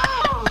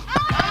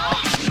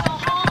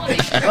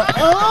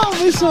 Oh,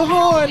 we so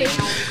horny.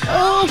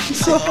 Oh, we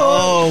so horny.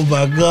 Oh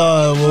my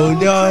God, bro.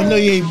 Y'all, I know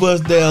you ain't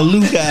bust down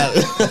Luke out.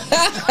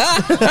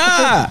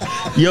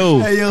 Yo,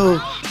 Hey yo,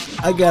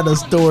 I got a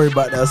story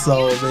about that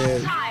song,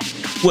 man.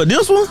 what,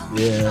 this one?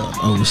 Yeah.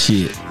 Oh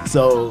shit.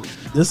 So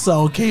this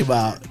song came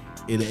out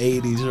in the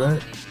 80s,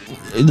 right?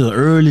 It was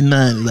early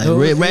 90s. Like, It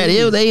was right,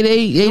 it was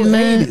 88, 80s.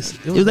 89. It was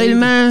It was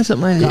 89,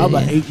 something like I that. was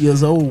about 8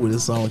 years old when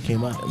this song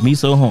came out. Me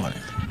so horny.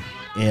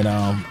 And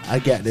I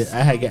had got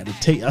the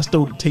tape. I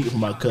stole the tape from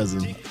my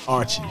cousin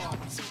Archie.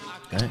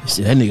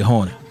 Shit, that nigga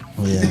horny.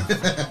 Yeah.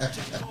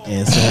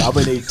 And so I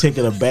been there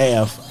taking a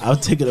bath. I was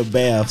taking a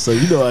bath. So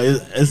you know,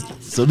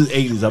 so this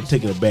 80s. I'm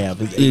taking a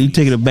bath. It's Yeah, you 80s.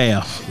 taking a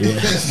bath. Yeah.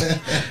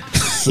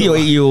 Your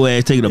 8-year-old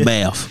ass taking a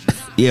bath.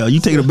 Yeah, you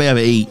taking a bath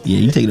at 8. Yeah,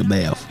 you taking a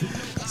bath.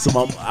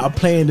 So I'm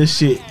playing this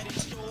shit,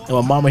 and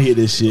my mama hear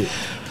this shit.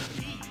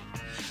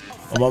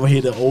 My mama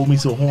hear the "Oh Me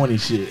So Horny"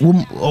 shit.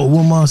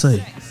 What mom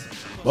say?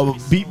 Mama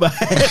beat my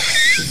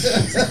ass.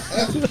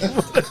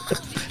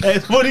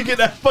 That's where you get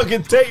that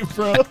fucking tape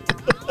from.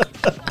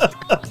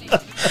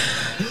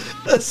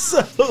 So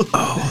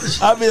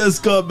I've been a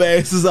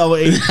scumbag since I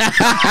was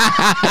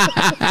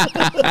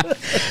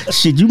 8.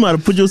 Shit, you might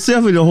have put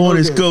yourself in the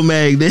horny Okay.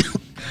 scumbag then.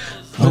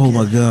 Oh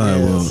my God,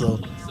 Yeah, bro.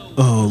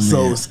 Oh man.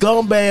 So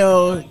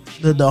scumbag,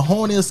 the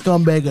horniest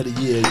scumbag of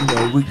the year. You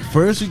know, we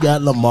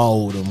got Lamar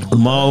Odom.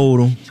 Lamar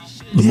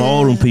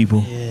Odom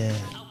people. Yeah,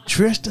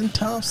 Tristan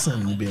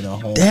Thompson been a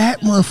horny.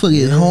 That motherfucker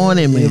is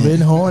horny, He man.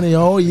 been horny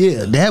all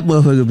year. That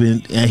motherfucker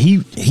been, and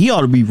he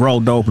ought to be Raw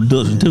Dog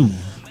Production too.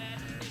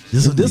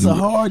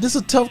 This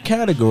a tough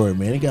category,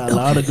 man. It got a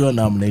lot of good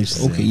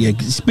nominations. Okay, yeah,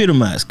 spit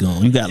him out,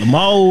 Scum. You got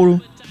Lamar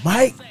Odom,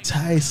 Mike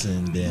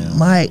Tyson down.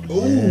 Mike,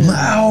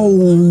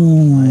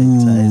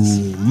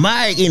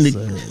 Mike in the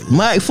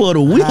Mike for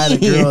the How the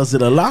weekend. girls in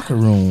the locker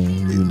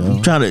room, you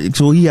know. Trying to,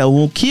 so he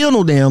won't kill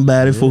no damn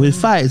body for his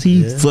fights.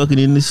 He fucking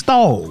in the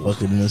stall.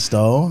 Fucking in the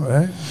stall,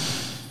 right?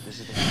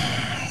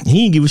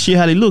 He ain't give a shit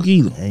how they look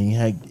either.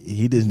 And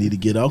he just need to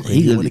get off. He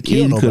He didn't want to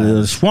kill could nobody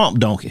have swamp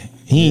donkey.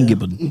 He ain't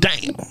give a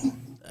damn.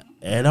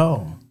 at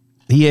all.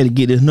 He had to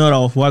get his nut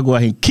off before I go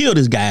out here and kill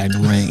this guy in the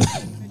ring.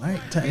 Mike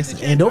Tyson.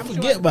 And don't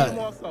forget about it.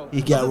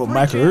 He got with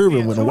Michael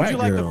Irvin with the white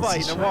girls.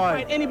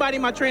 Fight anybody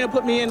my trainer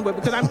put me in with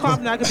because I'm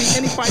confident I could beat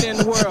any fighter in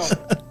the world.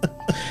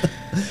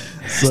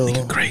 So,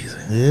 Nigga crazy.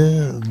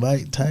 yeah,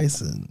 Mike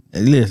Tyson. Hey,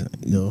 listen,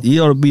 Yo. he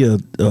ought to be a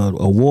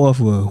war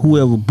for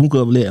whoever book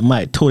up let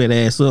Mike tore that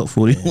ass up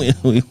for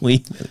we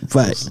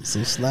fight.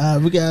 So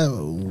Slide, we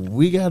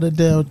got it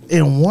down.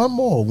 And one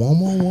more. One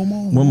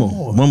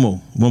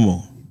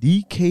more.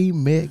 DK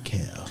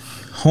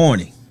Metcalf.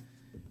 Horny.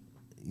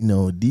 You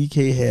know,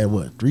 DK had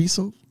what,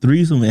 threesome?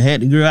 Threesome and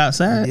had the girl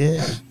outside.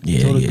 Yeah,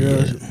 Yeah, told the yeah,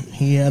 girl yeah.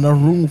 he had no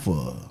room for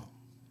her.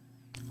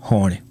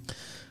 Horny.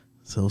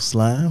 So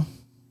Slime,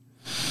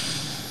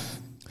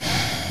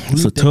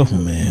 It's a tough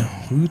one, man.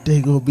 who you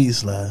think gonna be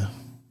Slime?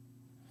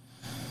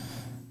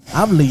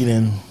 I'm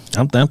leaning.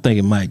 I'm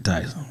thinking Mike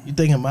Tyson. You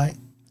thinking Mike?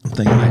 I'm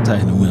thinking Mike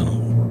Tyson the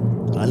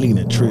winner. I lean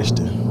at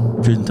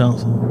Tristan. Tristan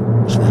Thompson.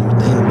 Which one you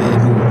think?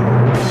 Bad move.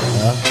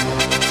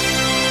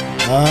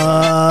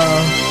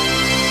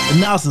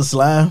 Announce it,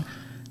 Slime.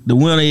 The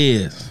winner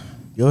is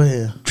Go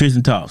ahead.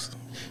 Tristan Thompson.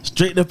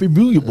 Straight up and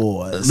you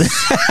boys.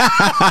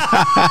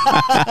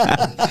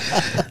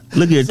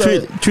 Look at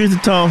Tristan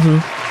Thompson.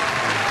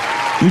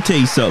 Let me tell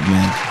you something,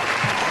 man.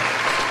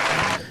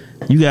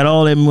 You got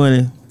all that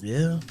money.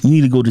 Yeah. You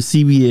need to go to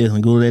CBS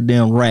and go to that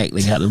damn rack.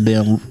 They got them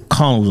damn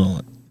columns on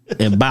it.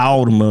 And buy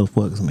all the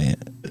motherfuckers, man.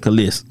 Cause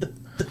listen,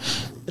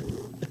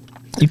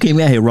 you came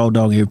out here raw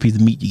dog every piece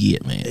of meat you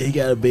get, man. He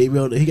got a baby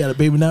on. He got a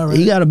baby now, right?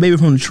 He got a baby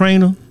from the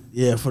trainer.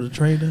 Yeah, for the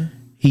trainer.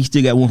 He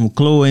still got one from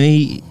Chloe, and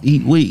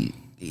he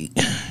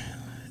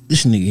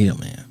this nigga here,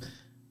 man.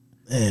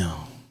 Damn.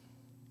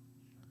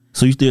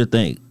 So you still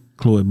think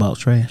Chloe bought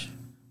trash?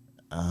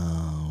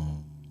 I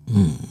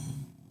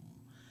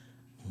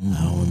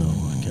don't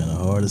know. Kind of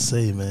hard to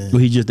say, man. Or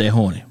he just that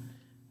horny?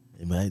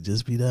 It might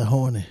just be that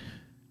horny.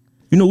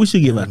 You know, we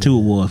should give out 2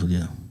 awards for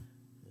them.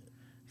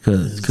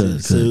 Cause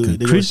they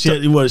gonna share-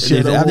 you wanna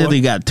share the I think award?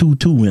 they got two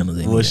winners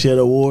in Want here. to share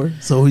the award?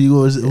 So who you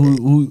going?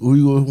 Who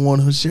you going to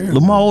want to share?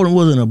 Lamar Odom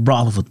was in a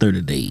brothel for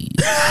 30 days.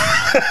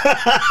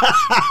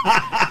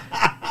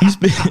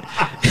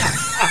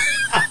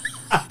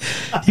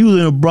 He was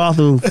in a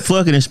brothel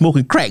fucking and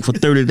smoking crack for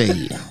 30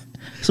 days.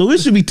 So it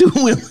should be 2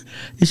 winners.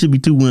 It should be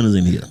 2 winners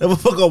in here. That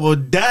motherfucker will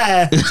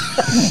die.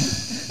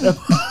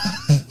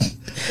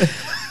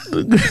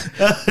 Them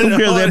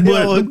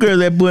girls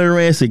that boy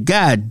ran said,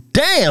 God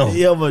damn.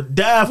 He ever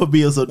die for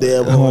being so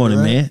damn Horny,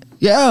 right? man.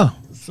 Yeah.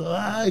 So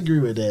I agree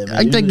with that, man.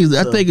 I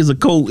think it's a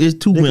cold. It's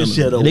 2 They can winners.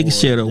 share the They can award.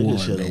 share the They can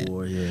award. share the man.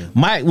 award, yeah.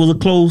 Mike was a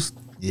close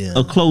Yeah,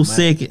 close Mike-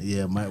 second.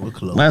 Yeah, Mike was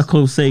close. Mike was a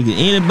close second.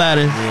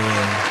 Anybody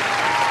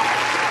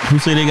Yeah, who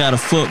say they gotta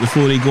fuck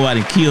before they go out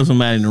and kill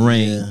somebody in the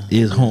ring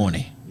is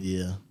horny.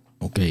 yeah,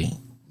 Okay.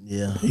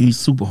 yeah. He's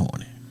super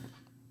horny.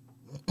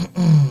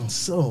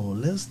 So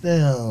let's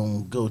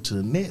now go to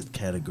the next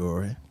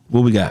category.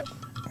 What we got?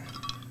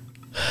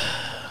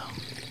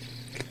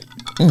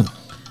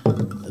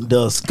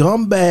 The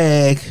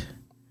Scumbag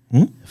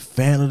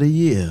Fan of the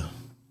Year.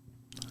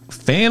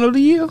 Fan of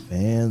the year?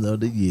 Fan of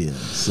the Year.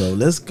 So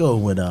let's go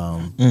with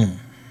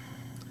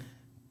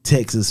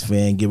Texas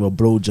fan give a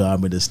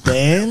blowjob in the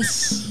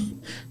stands.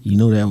 You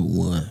know that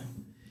one.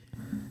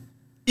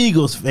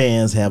 Eagles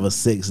fans have a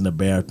sex in the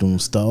bathroom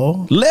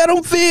stall. Let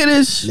them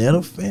finish. Let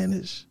them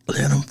finish.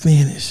 Let them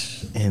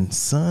finish. And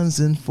Sons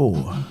in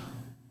 4.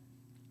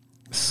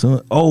 Son,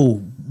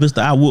 Mr.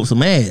 I whoop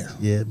some ass.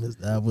 Yeah,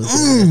 Mr. I was.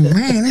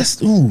 Man, that's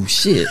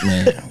shit,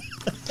 man.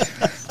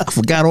 I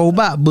forgot all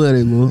about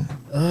Buddy, bro.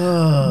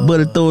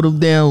 Buddy throw them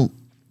down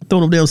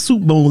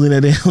soup bones in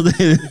that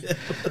damn.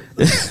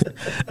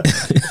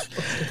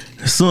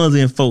 Sons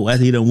in 4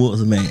 after he done whoop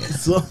some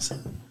ass.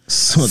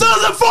 Sons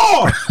in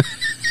 4.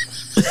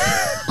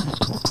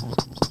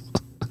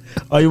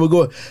 Oh, you were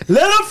going.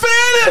 Let them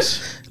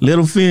finish. Let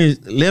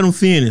them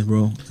finish,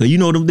 bro. So you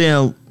know them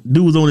damn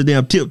dudes on the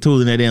damn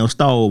tiptoes in that damn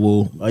stall,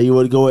 bro. Oh, you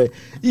want to go in?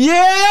 Yeah.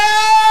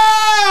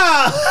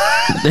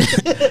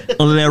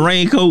 Under that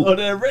raincoat. On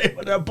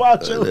that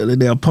poncho. That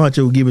damn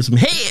poncho giving some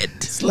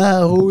head.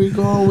 Slide. Who we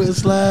going with,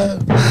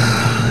 Slide?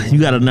 You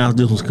gotta announce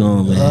this one's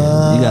coming,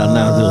 man. You gotta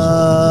announce this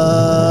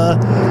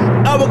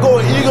one. I'm gonna go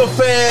with Eagle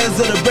fans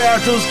in the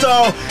bathroom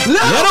stall.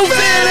 Let them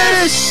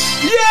finish.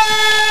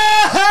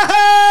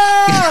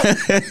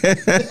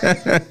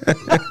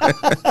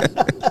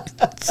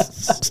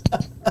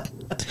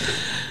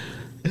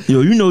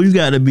 Yo, you know you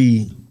gotta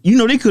be. You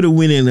know they could have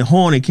went in the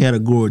horny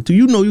category too.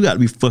 You know you gotta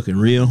be fucking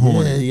real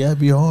horny. Yeah, you gotta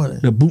be horny.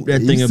 To boot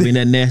that thing You up see- in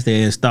that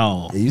nasty ass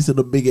stall. Yeah, you said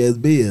the big ass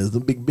beers, the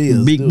big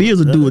beers. Big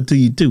bills will do it to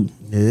you too.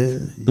 Yeah,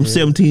 Them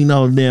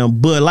 $17 damn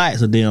Bud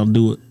Lights will damn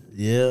do it.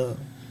 yeah,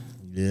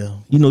 yeah,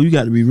 You know you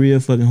got to be real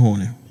fucking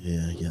horny.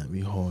 yeah. You gotta be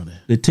horny.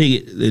 They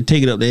take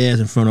it up their ass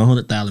in front of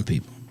 100,000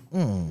 people.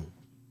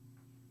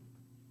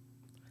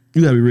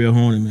 You gotta be real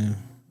horny, man.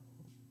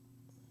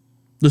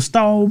 The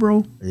stall,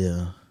 bro.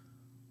 Yeah,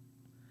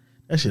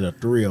 that shit a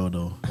thrill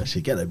though. That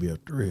shit gotta be a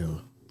thrill.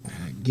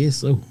 I guess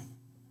so.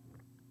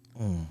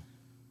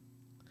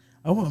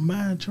 I wouldn't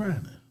mind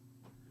trying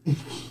it.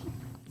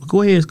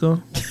 Go ahead,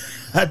 Scar.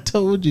 I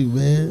told you,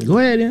 man. Go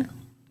ahead then.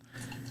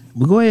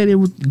 But go ahead.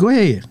 Go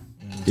ahead.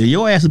 Yeah,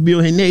 your ass will be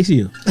on here next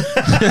year.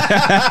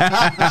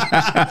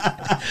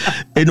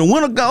 And the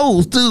winner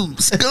goes to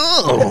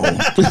Scum.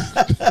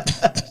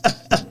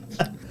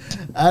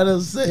 I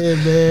done said,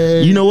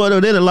 man. You know what? Though?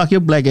 They'll lock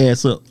your black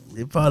ass up.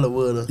 They probably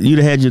would have. You'd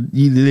have had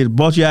they'd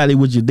brought you out there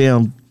with your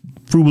damn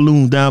fruit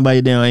balloons down by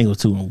your damn ankle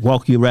too and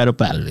walk you right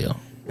up out of there.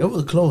 It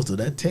was close to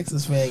that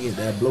Texas fan get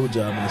that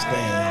blowjob in the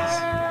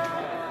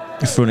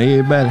stands. In front of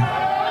everybody.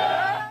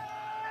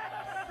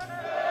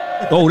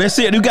 Oh, that's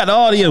it. You got the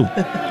audio.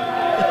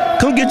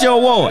 Come get your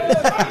award.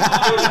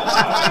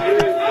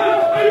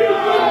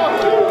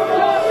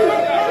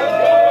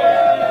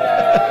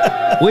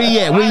 Where you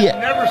at?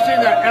 Never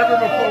seen that ever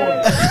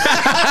before.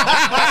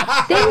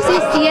 Things you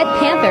see at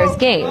Panthers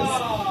games.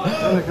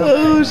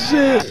 Oh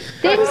shit.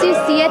 Things you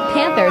see at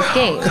Panthers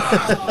games.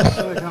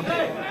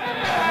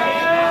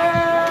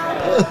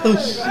 Oh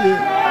shit.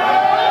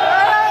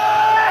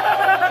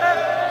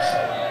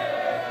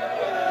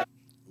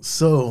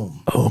 So,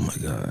 oh my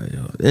God,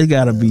 yo. There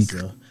gotta be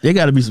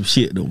some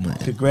shit though, man.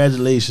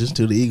 Congratulations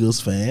to the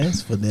Eagles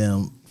fans for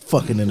them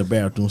fucking in the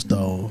bathroom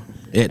stall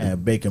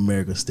at Bank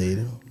America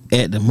Stadium.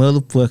 At the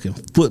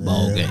motherfucking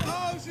football game.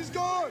 Oh, she's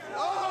gone.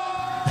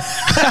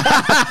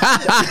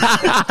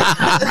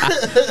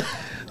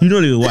 You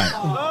know they was white.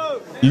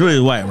 You know they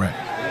was white, right?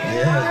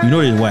 Yeah. You know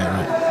they was white,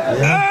 right?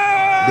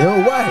 Yeah. They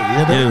were white.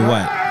 Yeah, They was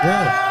white.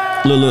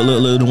 Yeah.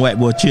 Look, the white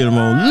boy cheer them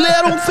on.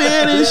 Let them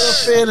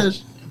finish. Let them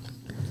finish.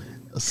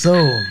 So,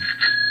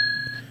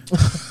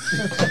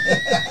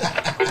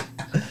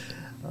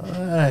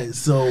 all right.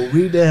 So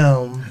we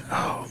down.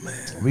 Oh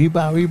man. We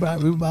about.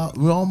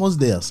 We're almost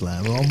there,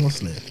 Slime. We're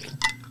almost there.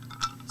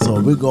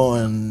 So we're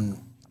going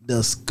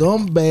the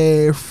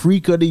Scumbag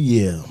Freak of the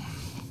Year.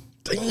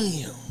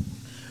 Damn.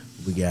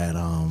 We got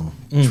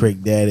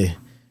Trick Daddy,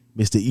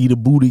 Mr. Eater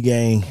Booty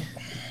Gang.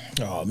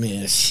 Oh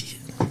man, shit.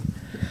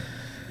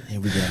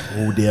 And we got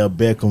Odell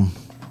Beckham.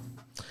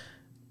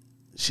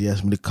 She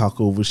asked me to cock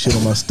over shit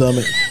on my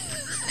stomach.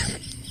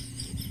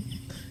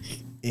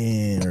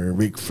 And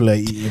Ric Flair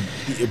eating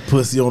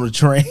pussy on the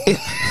train.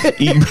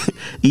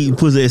 eating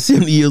pussy at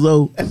 70 years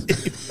old.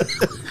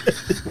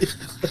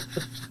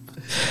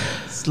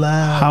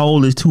 Slide. How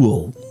old is too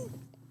old?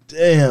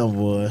 Damn,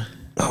 boy.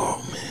 Oh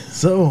man.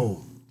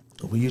 So,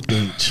 what you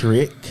think,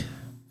 Trick,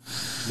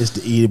 Mr.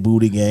 Eater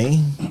Booty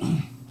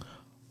Gang,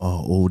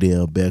 or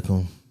Odell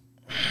Beckham?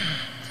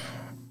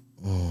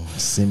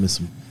 Send me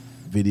some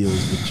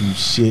videos with you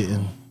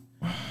shitting,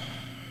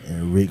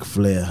 and Ric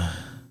Flair,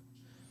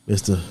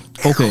 Mr.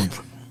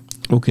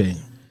 Okay.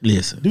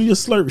 Listen. Do your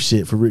slurp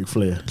shit for Ric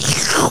Flair.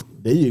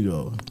 There you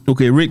go.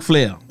 Okay, Ric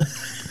Flair.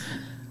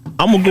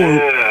 I'm gonna go.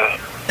 Yeah.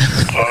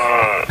 I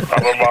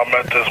remember I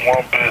met this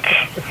one bitch.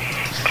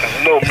 Cause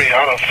you know me,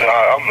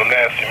 I'm the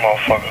nasty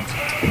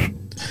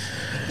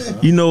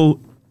motherfucker. You know,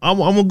 I'm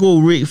gonna go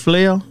Ric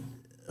Flair.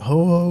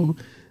 Ho.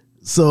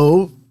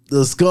 So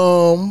the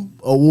Scum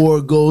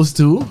Award goes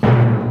to.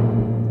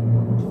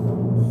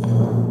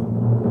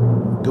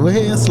 Go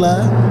ahead,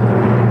 Slide.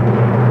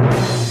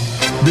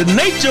 The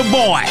Nature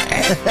Boy,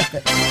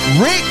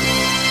 Ric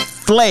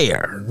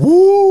Flair.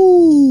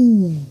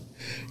 Woo!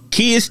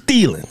 Kid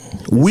stealing,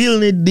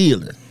 wheeling and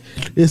dealing.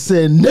 It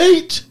said,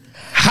 Nate,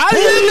 how do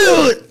you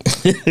do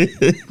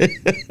it?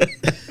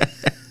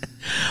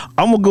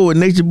 I'm gonna go with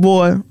Nature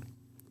Boy.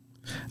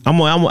 I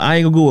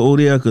ain't gonna go with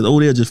Odell because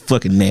Odell just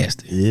fucking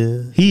nasty.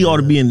 Yeah, he ought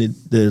to be in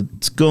the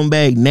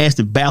scumbag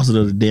nasty bastard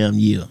of the damn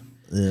year.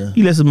 Yeah,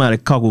 you let somebody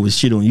cock over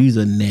shit on you. He's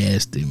a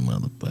nasty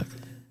motherfucker.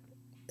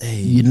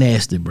 Hey, you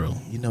nasty, bro.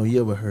 You know,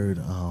 you ever heard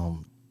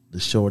the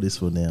shortest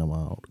for them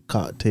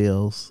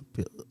Cocktails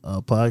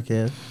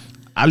podcast?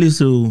 I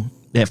listened to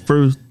that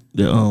first,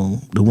 the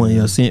one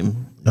y'all sent me.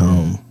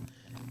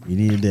 You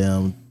need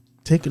to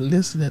take a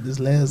listen at this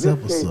last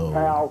episode.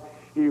 Pal,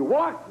 he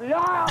walks the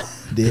aisle.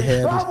 They He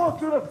had travels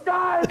to the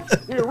skies.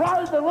 He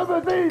rides a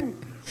limousine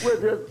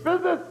with his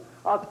business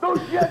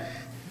associate.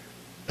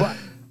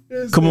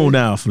 Come on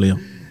down, Flair.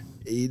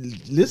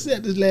 Listen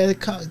at this last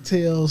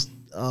Cocktails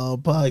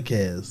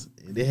podcast.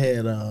 They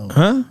had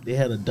They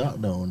had a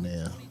doctor on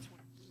there.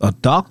 A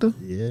doctor?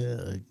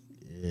 Yeah.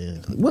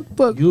 What the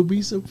fuck? You'll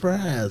be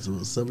surprised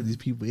what some of these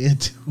people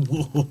into.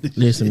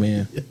 Listen,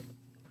 man.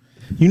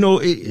 You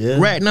know,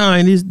 right now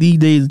in these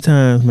days of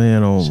times,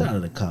 man. Shout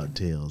out to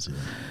Cocktails. Yeah.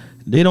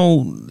 They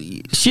don't.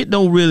 Shit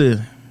don't really.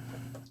 Hard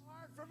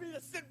for me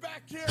to sit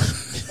back here in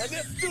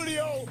this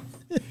studio,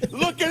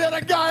 looking at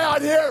a guy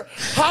out here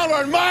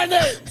hollering my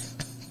name.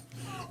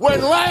 When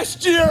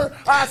last year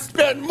I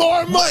spent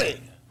more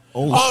money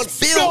on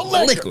spilled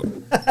liquor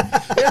in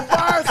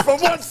bars from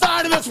one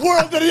side of this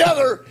world to the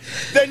other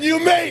than you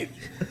made.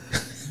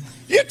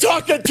 You're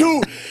talking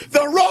to the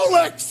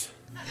Rolex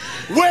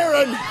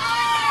wearing,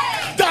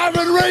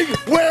 diamond ring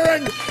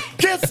wearing,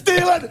 kid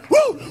stealing,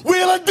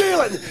 wheeling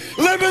dealing,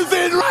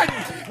 limousine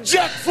riding,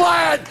 jet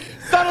flying,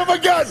 son of a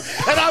gun,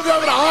 and I'm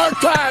having a hard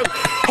time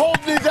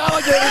holding these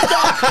alligators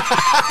down.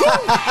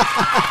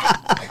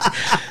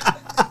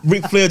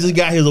 Ric Flair just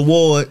got his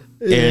award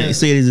and he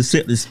said his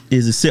acceptance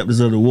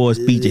of the award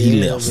speech and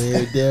he left.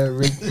 Man, that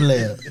Ric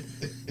Flair.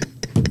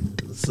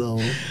 So,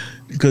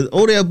 because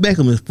Odell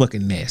Beckham is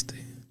fucking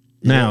nasty.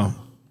 Now,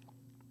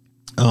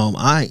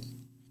 the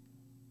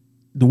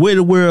way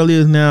the world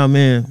is now,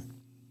 man,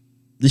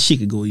 this shit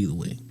can go either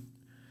way.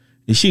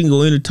 The shit can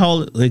go in the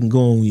toilet or it can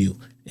go on you.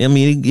 I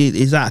mean,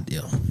 it's out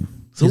there.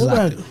 So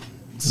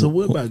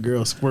what about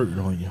girls squirting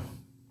on you?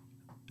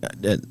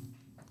 I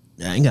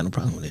ain't got no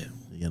problem with that.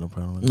 You got no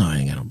problem with No, that? I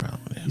ain't got no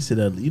problem with that. You said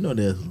that, you know,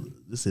 there's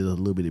a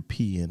little bit of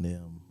pee in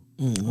them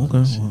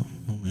Okay. Well,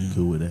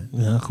 cool with that?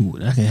 Yeah, I'm cool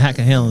with that. I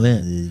can handle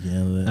that. Yeah, you can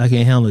handle that. I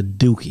can handle a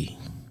dookie.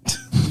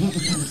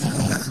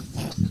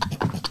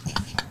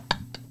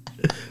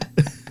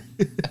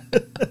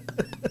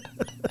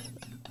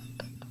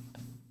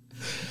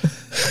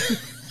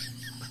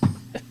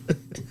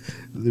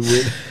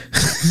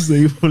 So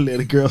you gonna let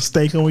a girl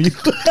steak on you?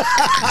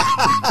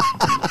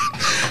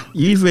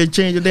 You finna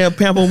change your damn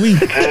pamp on me. Yeah.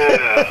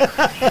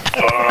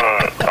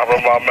 I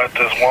remember I met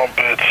this one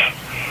bitch.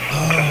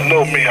 Cause you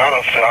know me, I'm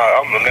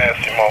the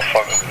nasty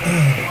motherfucker.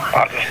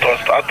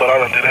 I thought I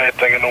done did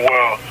everything in the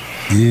world.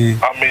 Yeah.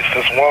 I meet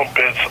this one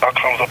bitch. I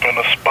comes up in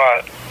the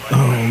spot.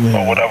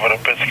 Or whatever, the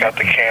bitch got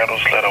the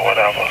candles lit or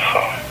whatever.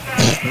 So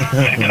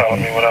she telling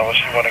me whatever,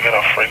 she wanna get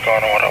a freak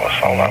on or whatever.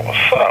 So I'm like,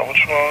 what's up? What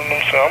you want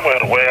to say? I'm ready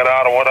to wear it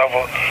out or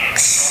whatever.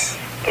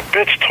 The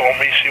bitch told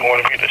me she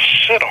wanted me to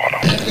shit on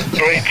her.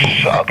 Straight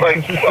shot.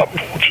 Like,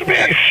 what you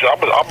mean?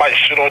 I might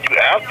shit on you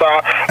after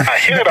I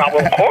hit it. I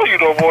won't call you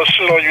no more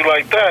shit on you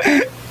like that.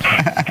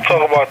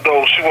 Talking about,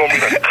 no, she want me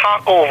to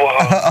cock over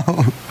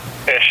her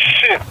and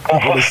shit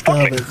on her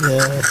stomach. I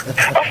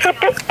said,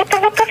 what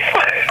the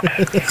fuck?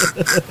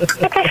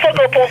 What the fuck am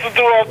I supposed to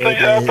do after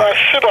I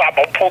shit on?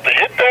 I'm supposed to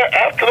hit that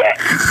after that?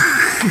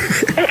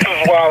 This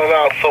is wilding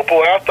out. So,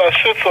 boy, after I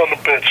shit's on the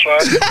bitch,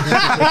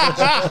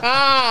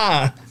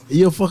 right?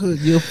 You'll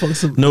fuck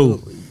some.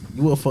 No.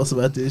 You won't fuss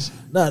about this.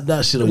 Not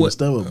shit on your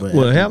stomach, but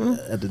what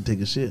happened? After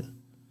take a shit.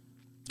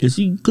 Is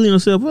she clean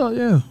herself out?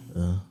 Yeah.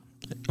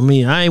 I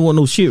mean, I ain't want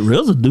no shit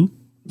residue.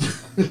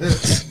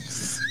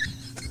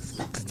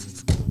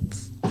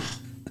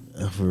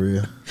 For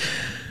real.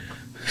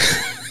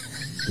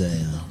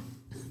 Damn.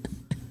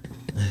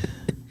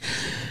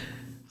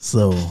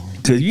 So,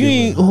 cause you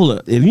ain't hold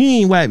up. If you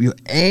ain't wipe your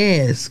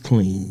ass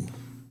clean,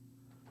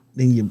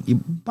 then your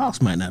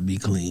box might not be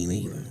clean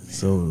either.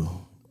 So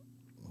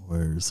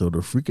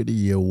the Freak of the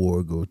Year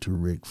award go to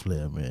Ric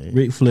Flair, man.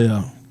 Ric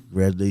Flair.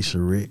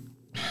 Congratulations, Rick.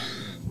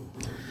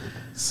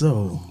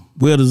 So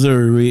well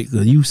deserved, Rick.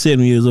 Cause you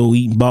 70 years old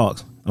eating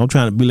box. I'm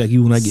trying to be like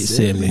you when I get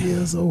 70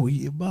 years old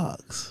eating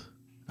box.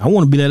 I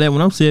want to be like that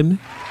when I'm 70. You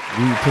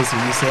eat pussy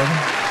when you're 70?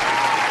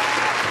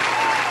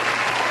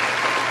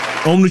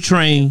 On the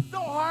train. So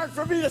hard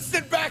for me to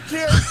sit back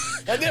here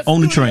and this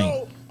on the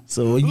train.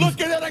 So you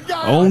looking at a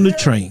guy on the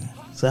train.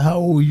 So how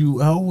old were you?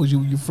 How old was you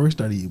when you first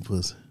started eating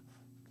pussy?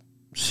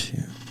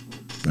 Shit.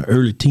 The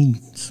early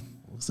teens.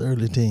 What's the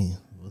early teen?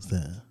 What's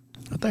that?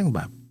 I think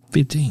about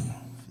 15.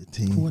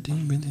 15.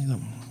 14, 15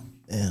 something.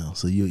 Damn,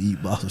 so you'll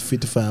eat box for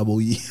 55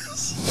 more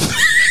years.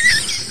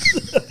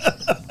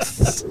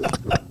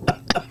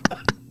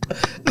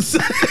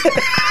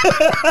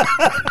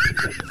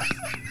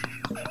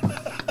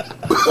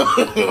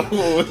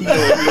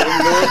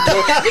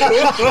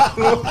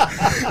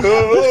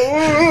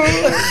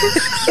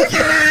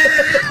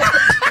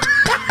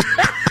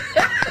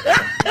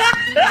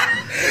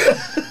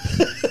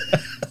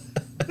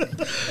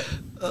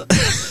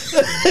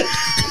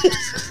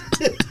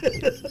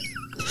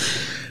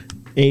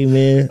 Hey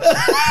man,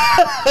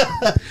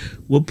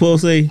 what Paul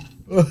say?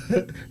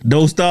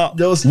 Don't stop.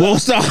 Won't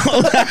stop.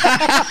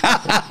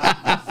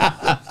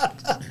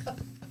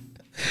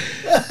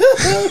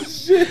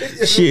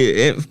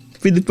 Shit, at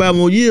 55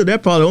 more years,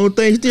 that probably the only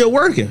thing still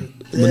working.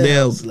 But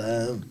damn,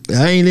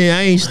 I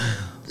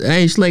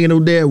ain't slinging no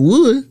damn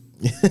wood.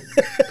 I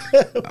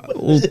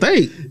don't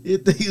think. You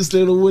think you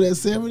still on wood at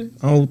 70?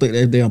 I don't think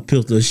that damn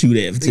pistol will shoot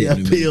at 70. They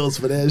got pills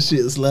for that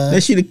shit, Slime.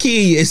 That shit'll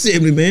kill you at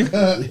 70, man.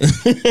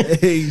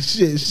 Hey,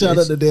 shit, shout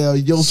out to damn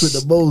Yost with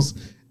the most.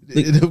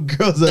 Them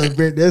girls out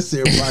there, that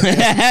serum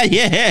podcast.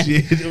 Yeah.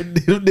 Shit,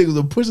 them niggas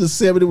are pushing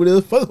 70 when they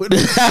was fucking with them.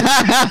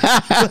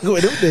 Fucking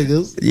with them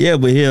niggas. Yeah,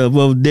 but hell,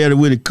 above there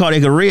with the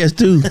cardiac arrest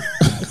too.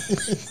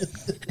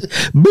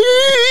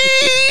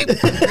 Beep.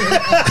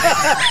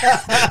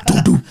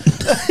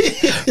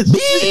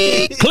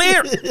 Beep.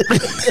 Clear.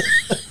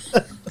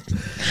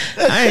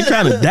 I ain't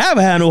trying to die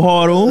behind no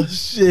hard on.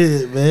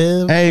 Shit,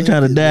 man. I ain't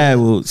trying to die.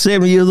 Well,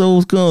 70 years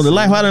old, scum. The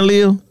life I done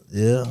live.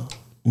 Yeah.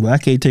 Well, I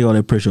can't take all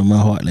that pressure on my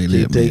heart like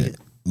that, man. It.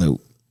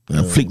 Nope.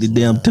 I flick the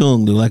damn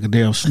tongue though, like a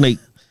damn snake.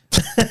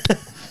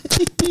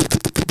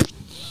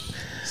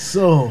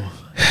 So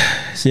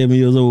 7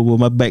 years old, boy,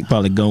 my back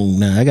probably gone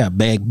now. I got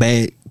back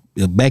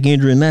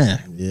injury now.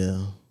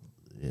 Yeah.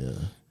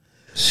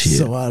 Shit.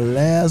 So our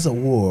last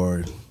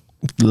award.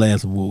 The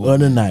last award of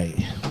the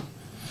night.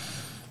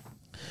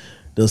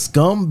 The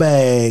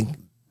Scumbag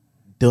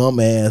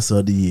Dumbass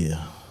of the Year.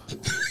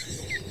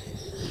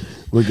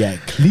 We got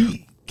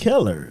Cleet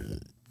Keller.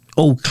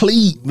 Oh,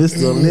 Cleet.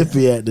 Mr.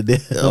 Olympia at the damn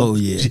oh,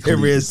 yeah.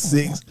 January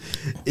 6th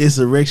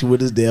insurrection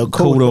with his damn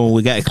coat on.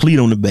 We got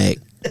Cleet on the back.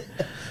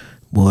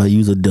 Boy,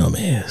 you's a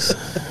dumbass.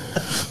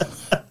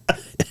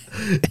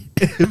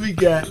 We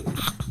got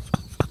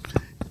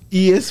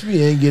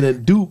ESPN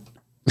getting duped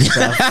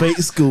by fake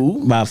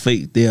school. By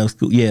fake damn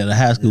school. Yeah, the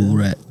high school,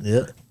 right.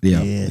 Yep.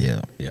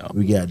 Yeah.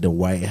 We got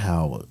Dwight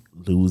Howard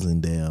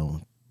losing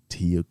down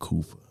Tia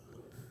Cooper.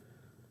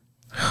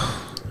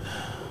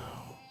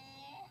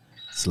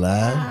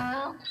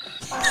 Slide.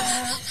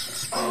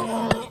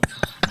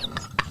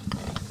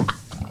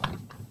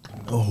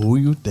 Who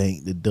you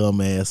think the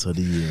dumbass of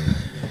the year?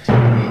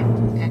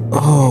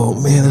 Oh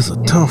man, that's a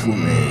tough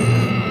one,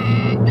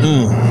 man.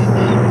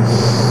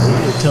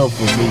 It's tough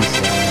for me,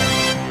 son.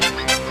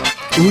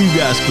 Who you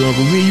got, Scum? For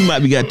me, you might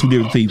be got two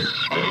different people.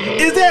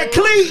 Is that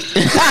Cleet?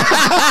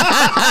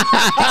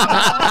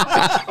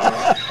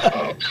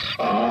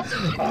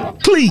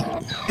 Cleet.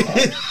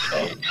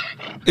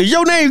 Is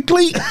your name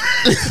Cleet?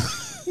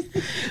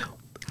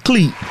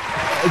 Cleet.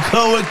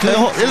 Go with Cleet.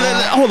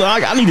 Hold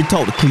on, I need to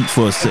talk to Cleet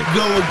for a second.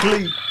 Go with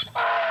Cleet.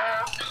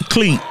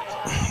 Cleet.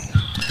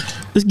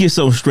 Let's get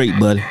something straight,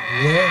 buddy.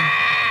 Yeah.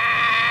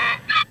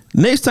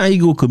 Next time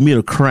you go commit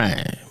a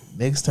crime.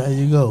 Next time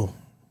you go.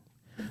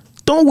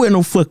 Don't wear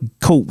no fucking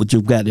coat with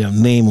your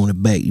goddamn name on the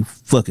back, you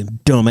fucking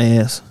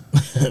dumbass.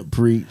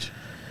 Preach.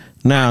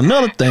 Now,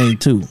 another thing,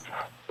 too.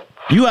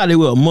 You out there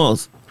with a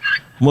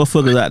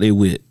motherfuckers out there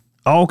with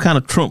all kind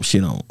of Trump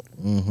shit on.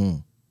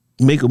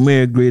 Mm-hmm. Make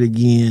America great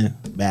again.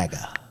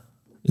 MAGA.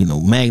 You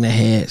know, Magna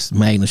hats,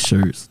 Magna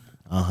shirts.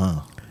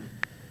 Uh-huh.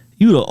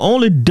 You the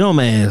only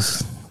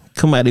dumbass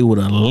come out there with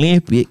an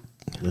Olympic.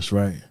 That's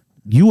right.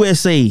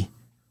 USA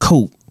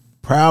coat.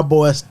 Proud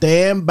Boy,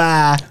 stand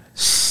by.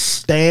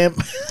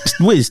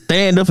 What is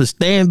stand up and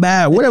stand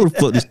by? Whatever the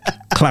fuck this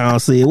clown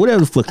said. Whatever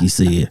the fuck he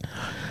said.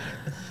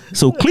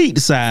 So Cleet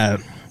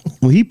decided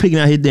when he picking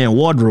out his damn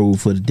wardrobe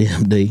for the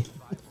damn day,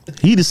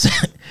 he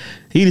decided,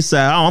 oh,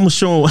 I'm gonna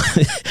show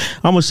him.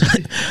 I'm gonna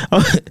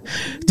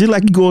just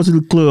like you go to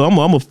the club. I'm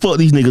gonna fuck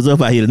these niggas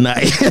up out here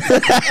tonight.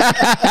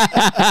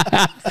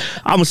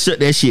 I'm gonna shut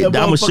that shit down.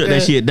 I'm gonna shut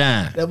that shit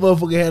down. That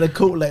motherfucker had a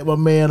coat like my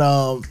man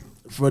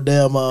for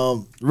damn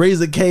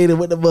Razor Kane,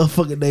 what the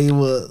motherfucking name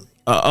was.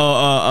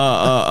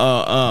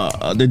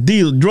 The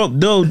deal drunk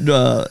dough.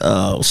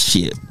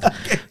 Shit.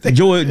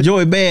 Joy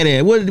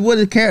Badass. What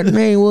his character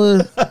name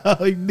was?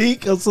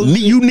 Unique or something.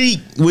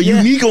 Unique. With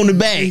Unique on the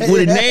back.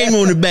 With a name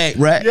on the back,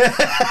 right? Yeah.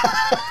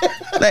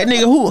 Like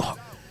nigga, who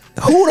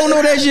don't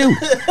know that's you?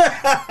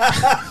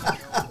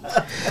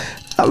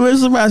 I remember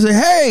somebody say,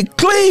 "Hey,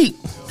 Cleet."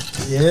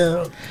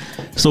 Yeah.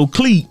 So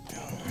Cleet,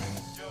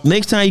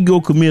 next time you go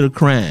commit a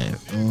crime,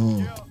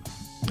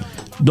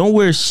 don't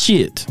wear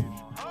shit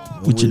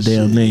with your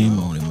damn name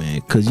on it,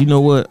 man. Cause you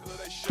know what?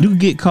 You can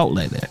get caught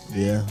like that.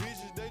 Yeah.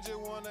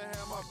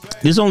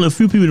 There's only a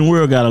few people in the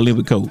world got an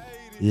Olympic coat.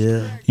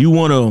 Yeah. You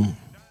one of them.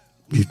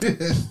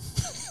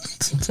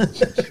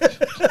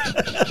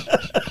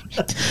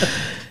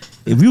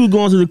 If you was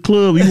going to the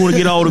club, you want to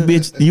get all the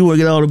bitches. You want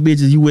to get all the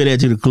bitches. You wear that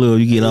to the club.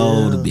 You get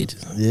all the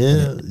bitches.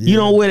 Yeah. You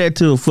don't wear that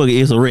to a fucking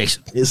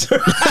insurrection.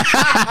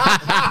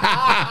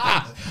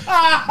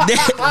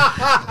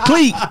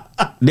 Cleet,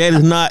 that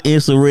is not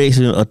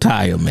insurrection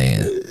attire,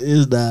 man.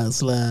 It's not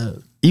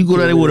slide. You go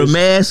down there with a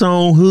mask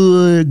on,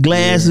 hood,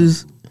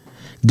 glasses,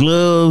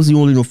 gloves. You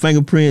want to leave no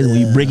fingerprints when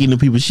you break into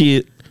people's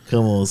shit.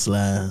 Come on,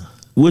 slide.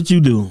 What you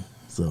do?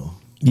 So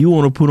you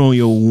want to put on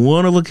your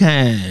one of a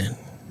kind.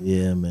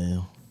 Yeah,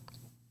 man.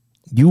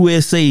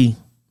 USA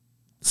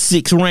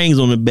 6 rings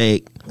on the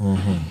back.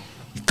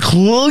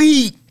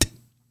 Cleet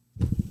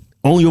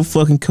on your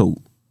fucking coat.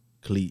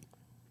 Cleet.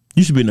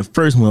 You should be in the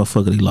first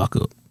motherfucker they lock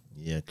up.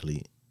 Yeah,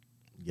 Cleet.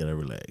 You gotta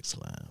relax,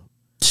 slime.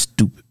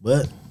 Stupid.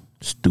 But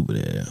stupid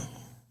ass.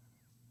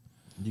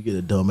 You get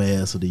a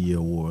dumbass of the year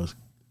awards,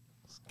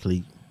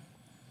 Cleet.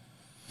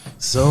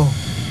 So,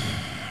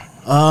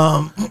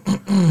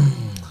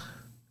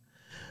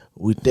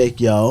 we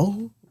thank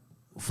y'all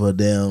for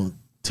them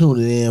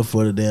tuning in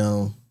for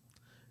the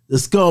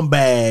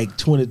Scumbag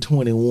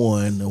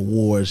 2021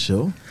 award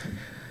show.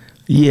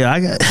 Yeah, I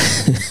got.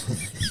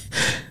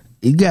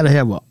 You gotta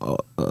have a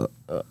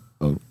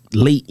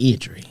late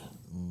entry.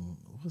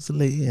 What's a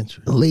late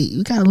entry?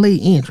 We got a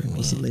late entry, man.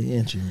 What's a late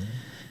entry, man?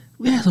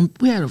 We had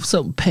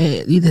something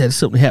past. You had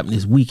something happen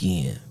this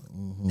weekend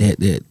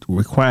that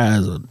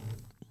requires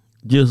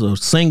just a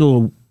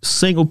single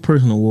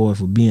person award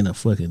for being a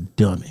fucking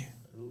dummy.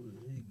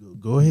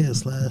 Go ahead,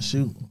 slide,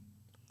 shoot.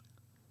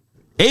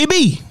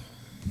 AB.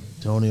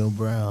 Antonio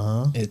Brown,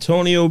 huh?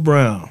 Antonio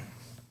Brown.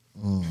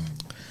 Go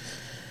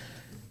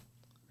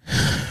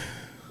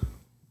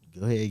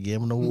ahead, give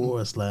him an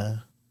award,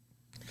 slide.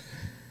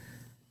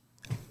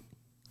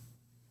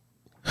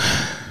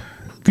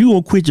 If you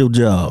gonna quit your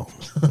job,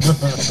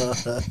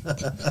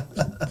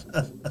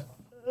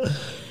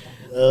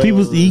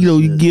 people,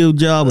 you give a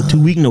job a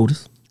 2-week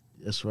notice.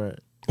 That's right.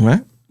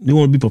 Right? You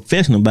want to be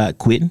professional about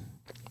quitting.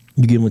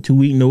 You give them a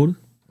 2-week notice.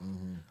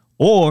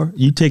 Or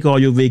you take all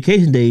your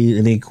vacation days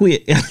and then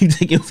quit. You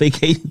take your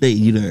vacation days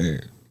you done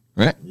earned.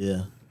 Right?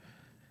 Yeah.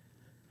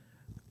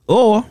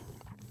 Or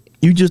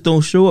you just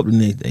don't show up the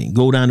next day.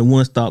 Go down to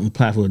one stop and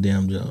apply for a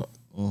damn job.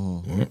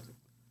 Right?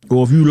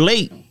 Or if you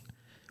late,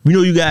 you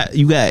know you got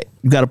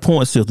a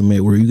point system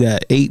there where you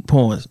got 8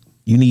 points.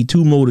 You need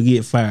 2 more to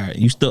get fired.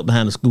 You stuck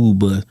behind the school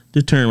bus.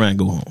 Just turn around and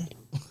go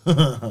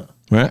home.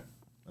 Right?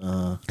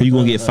 Cause you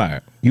gonna get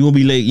fired. You gonna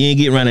be late. You ain't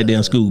getting around that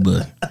damn school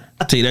bus.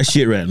 I'll tell you that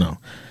shit right now.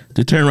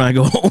 To turn around and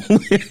go home.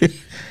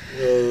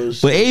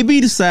 But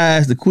AB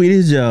decides to quit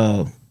his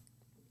job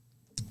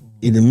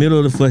in the middle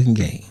of the fucking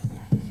game.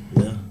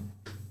 Yeah.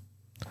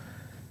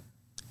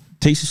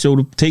 takes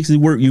his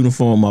work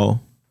uniform off,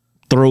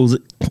 throws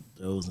it,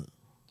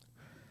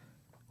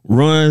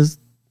 runs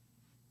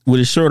with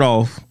his shirt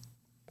off.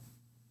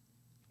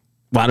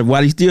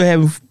 While he still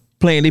having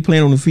playing, they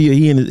playing on the field.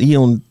 He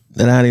on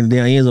out in the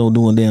damn end zone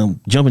doing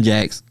damn jumping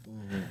jacks,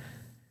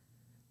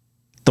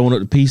 throwing up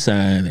the peace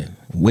sign and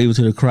waving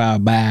to the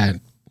crowd, bye,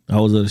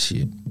 all this other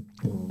shit.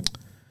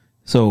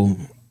 So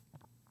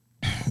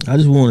I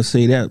just want to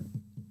say that,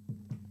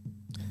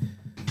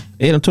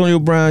 Ed Antonio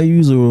Brown, you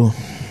was a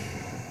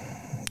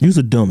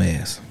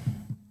dumbass.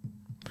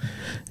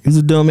 You was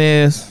a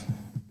dumbass,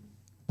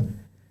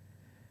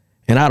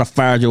 and I'd have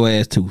fired your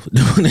ass too for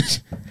doing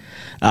this.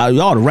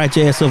 You ought to write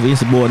your ass up for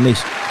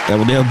insubordination. That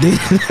what they did.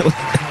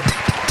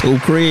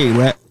 Told Craig,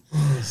 right?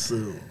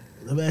 So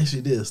let me ask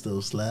you this though,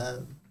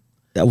 Slide.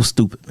 That was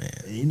stupid, man.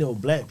 And you know,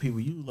 black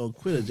people, you don't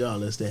quit a job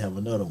unless they have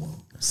another one.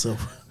 So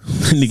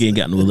nigga ain't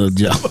got no little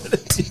job.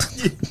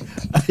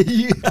 Are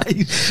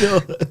you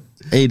sure?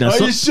 Hey, now, are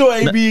you sure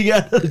AB ain't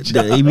got another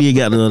job? AB ain't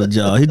got another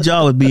job. His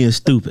job was being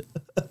stupid.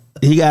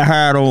 He got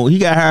hired on.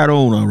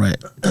 All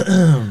right.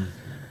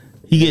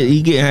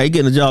 He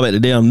getting a job at the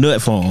damn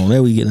nut farm.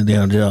 There we getting a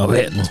damn job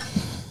at,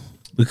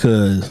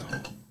 because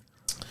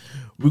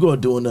we're gonna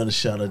do another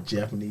shot of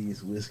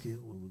Japanese whiskey.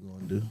 What we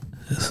gonna do?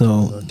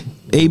 So,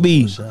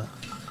 AB,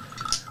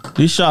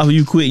 this shot for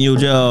you quitting your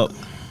job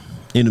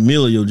in the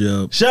middle of your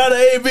job. Shout out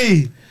to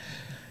AB.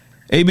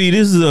 AB,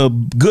 this is a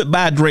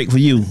goodbye Drake for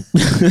you.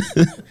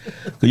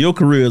 Cause your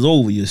career is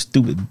over, you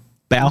stupid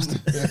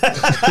bastard.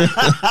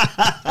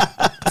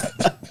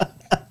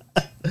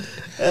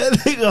 That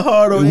nigga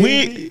hard on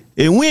AB.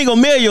 And we ain't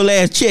gonna mail your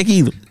last check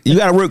either. You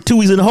gotta work 2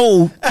 weeks in the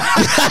hole.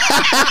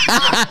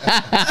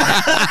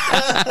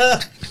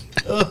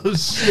 Oh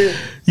shit.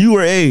 You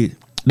were they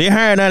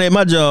hiring out at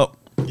my job.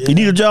 Yeah. You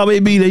need a job,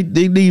 AB?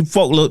 They need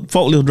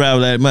forklift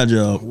drivers at my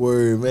job.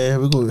 Word,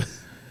 man.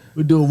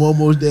 We're doing one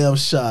more damn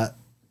shot.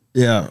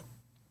 Yeah.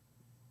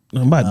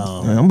 I'm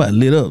about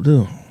lit up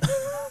too.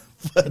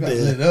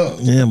 Lit up.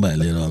 Yeah, I'm about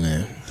lit up,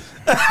 man.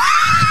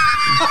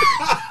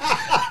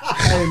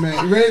 Hey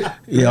man, you ready?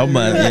 Yeah, I'm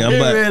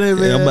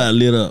about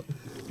lit up.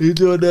 You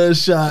doing that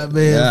shot,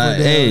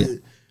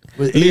 man.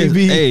 With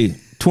AB. Hey,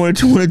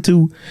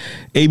 2022,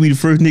 AB the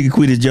first nigga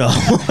quit his job.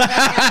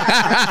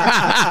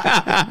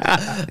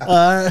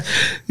 Alright.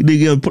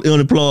 Nigga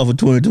unemployed for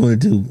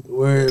 2022.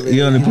 Word, man.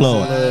 He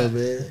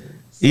unemployed.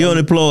 He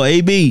unemployed.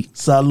 AB.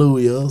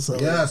 Salute, yo.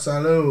 Salute. Yeah,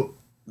 salute.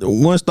 The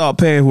 1-star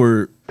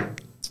password.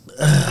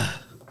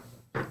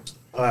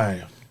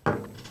 Alright.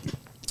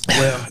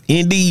 Well,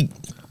 Indeed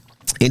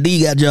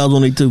got jobs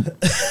on it too.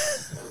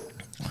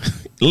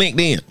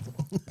 LinkedIn.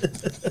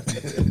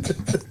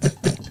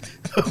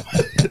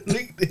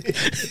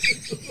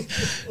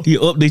 You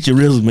update your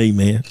resume,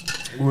 man.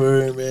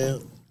 Word,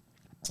 man.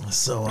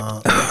 So,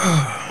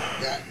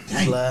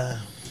 Fly,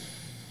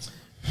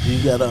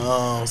 you got a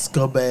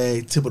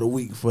scumbag tip of the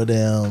week for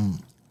them.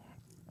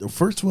 The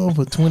first one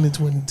for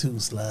 2022,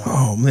 Slide.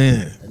 Oh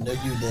man, I know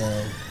you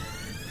down.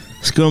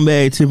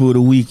 Scumbag tip of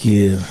the week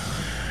is.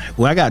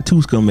 Well, I got 2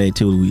 scumbag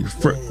tip of the week.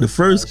 The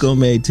first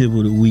scumbag tip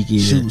of the week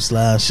is shoot,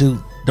 Slide,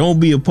 shoot. Don't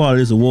be a part of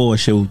this award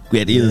show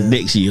at the end of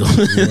next year.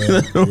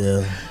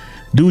 Yeah.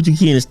 Do what you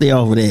can to stay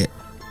off of that.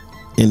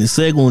 And the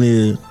second one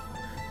is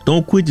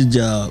don't quit your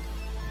job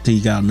till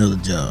you got another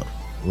job.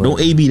 Word. Don't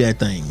AB that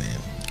thing, man.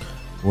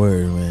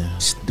 Word, man.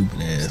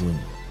 Stupid ass.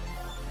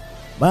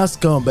 My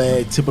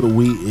scumbag tip of the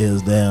week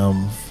is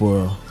down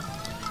for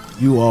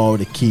you all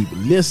to keep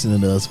listening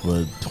to us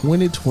for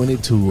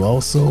 2022.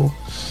 Also,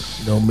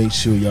 make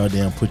sure y'all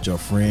damn put your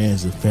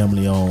friends and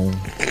family on.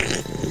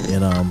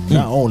 And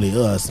not only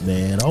us,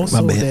 man,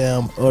 also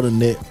damn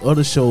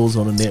other shows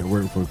on the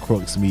network for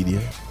Crux Media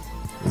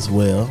as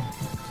well.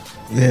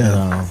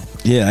 Yeah.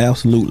 Yeah,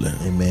 absolutely.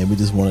 And man, we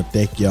just want to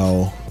thank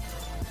y'all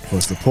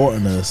for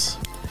supporting us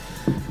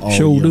all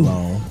year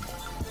long.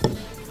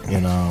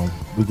 And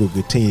we're gonna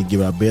continue to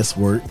give our best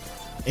work.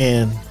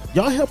 And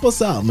y'all help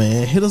us out,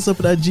 man. Hit us up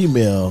at our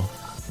Gmail.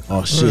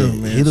 Oh shit.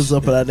 Hit us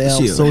up at our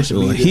damn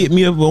social media. Hit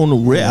me up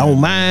on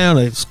mine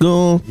at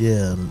Scum.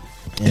 Yeah.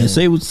 And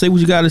say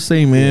what you gotta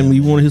say, man. When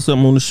you want to hear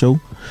something on the show,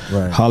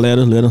 right? Holler at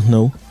us, let us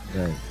know.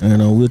 Right.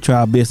 And we'll try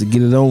our best to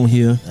get it on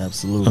here.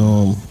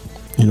 Absolutely.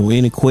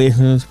 Any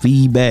questions,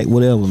 feedback,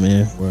 whatever,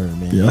 man. Word,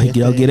 man.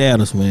 Y'all get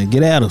at us, man.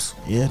 Get at us.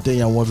 Anything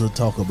y'all want to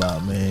talk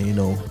about, man,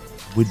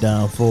 we're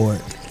down for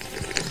it.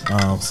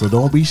 So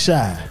don't be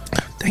shy.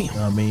 Damn. You know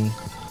what I mean?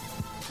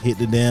 Hit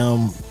the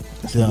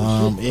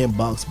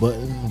inbox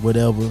button,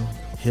 whatever.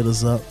 Hit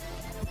us up.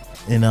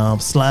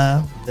 And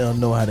Slime, they'll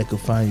know how they can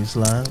find you,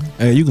 Slime.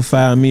 Hey, you can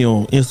find me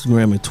on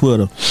Instagram and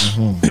Twitter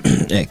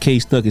at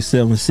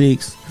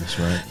KStuckit76. That's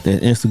right.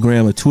 That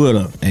Instagram and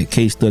Twitter at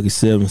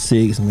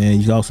KStuckit76. Man,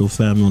 you can also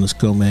find me on the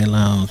Scumbag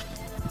Lounge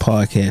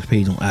podcast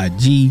page on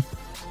IG,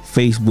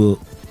 Facebook,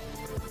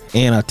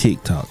 and our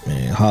TikTok,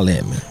 man. Holla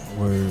at me.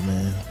 Word,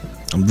 man.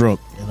 I'm drunk.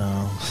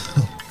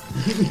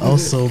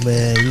 Also,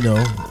 man,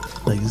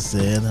 like you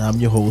said, I'm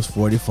your host,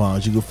 40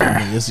 Fonz. You can find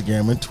me on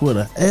Instagram and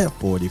Twitter at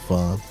 40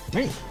 Fonz.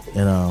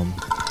 And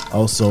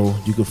Also,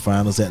 you can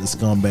find us at the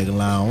Scumbag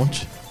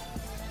Lounge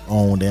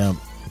on damn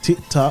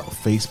TikTok,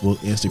 Facebook,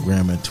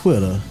 Instagram, and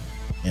Twitter.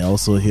 And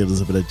also hit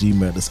us up at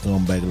Gmail, the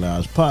Scumbag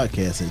Lounge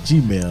Podcast at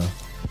Gmail.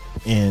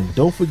 And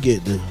don't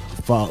forget to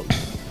follow.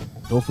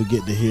 Don't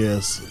forget to hear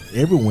us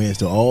every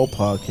Wednesday on all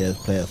podcast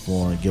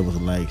platforms. Give us a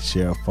like,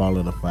 share, follow,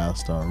 and a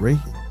 5-star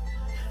rating.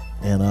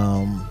 And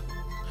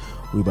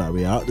we about to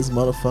be out this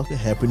motherfucker.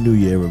 Happy New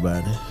Year,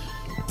 everybody.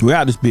 We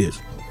out this bitch.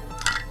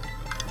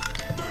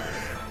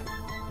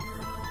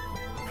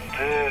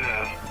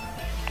 Yeah.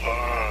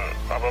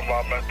 I remember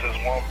I met this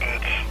one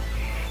bitch.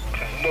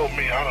 Cause you know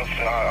me, I'm a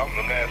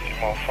nasty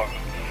motherfucker.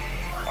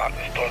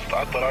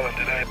 I thought I done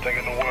did everything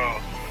in the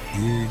world.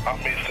 I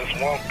meet this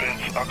one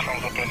bitch, I comes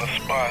up in the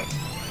spot,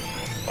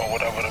 or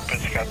whatever, the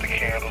bitch got the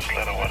candles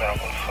lit or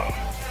whatever, so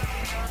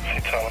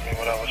she telling me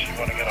whatever, she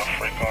wanna get a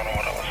freak on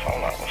or whatever, so I'm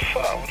like, what's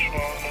up, what you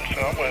want,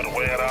 I'm ready to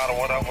wear it out or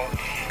whatever.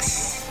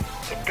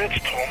 The bitch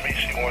told me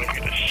she wanted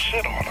me to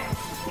shit on her.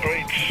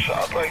 Straight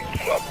shot, like,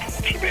 what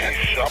you mean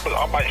shit?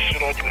 I might shit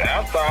on you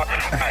after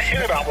I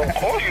hit it, I won't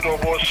call you no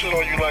more shit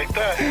on you like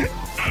that.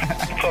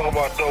 Talking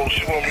about though,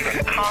 she want me to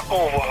cock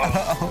over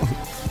her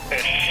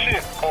and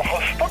shit on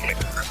her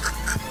stomach.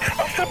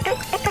 I said, what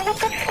the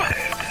fuck?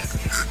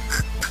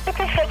 What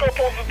the fuck I'm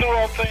supposed to do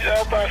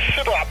after I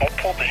shit on? I'm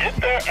supposed to hit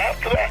that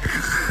after that?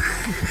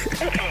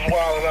 This is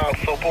wilding out.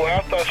 So, boy,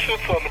 after I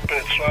shit on the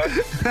bitch, right?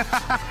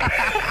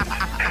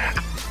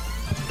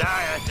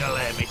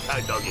 Me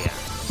tug doggy out.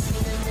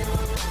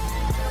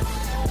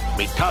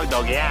 Me tug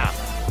doggy out.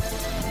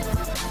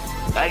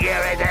 I get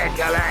right there,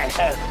 Calais.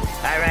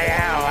 I right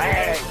out.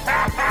 Hey.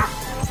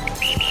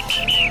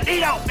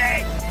 Eat out,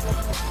 man.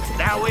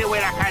 Now we with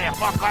a kind of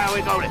fuck on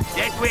we go to.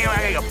 Yes, we are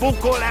going to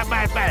book all that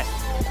man better.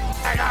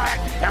 I go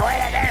the way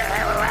to get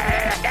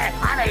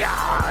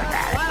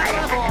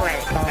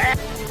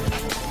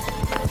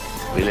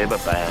we live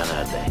by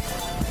another day.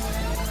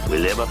 We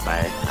live by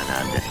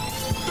another day.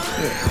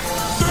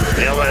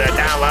 You know what the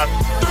down up?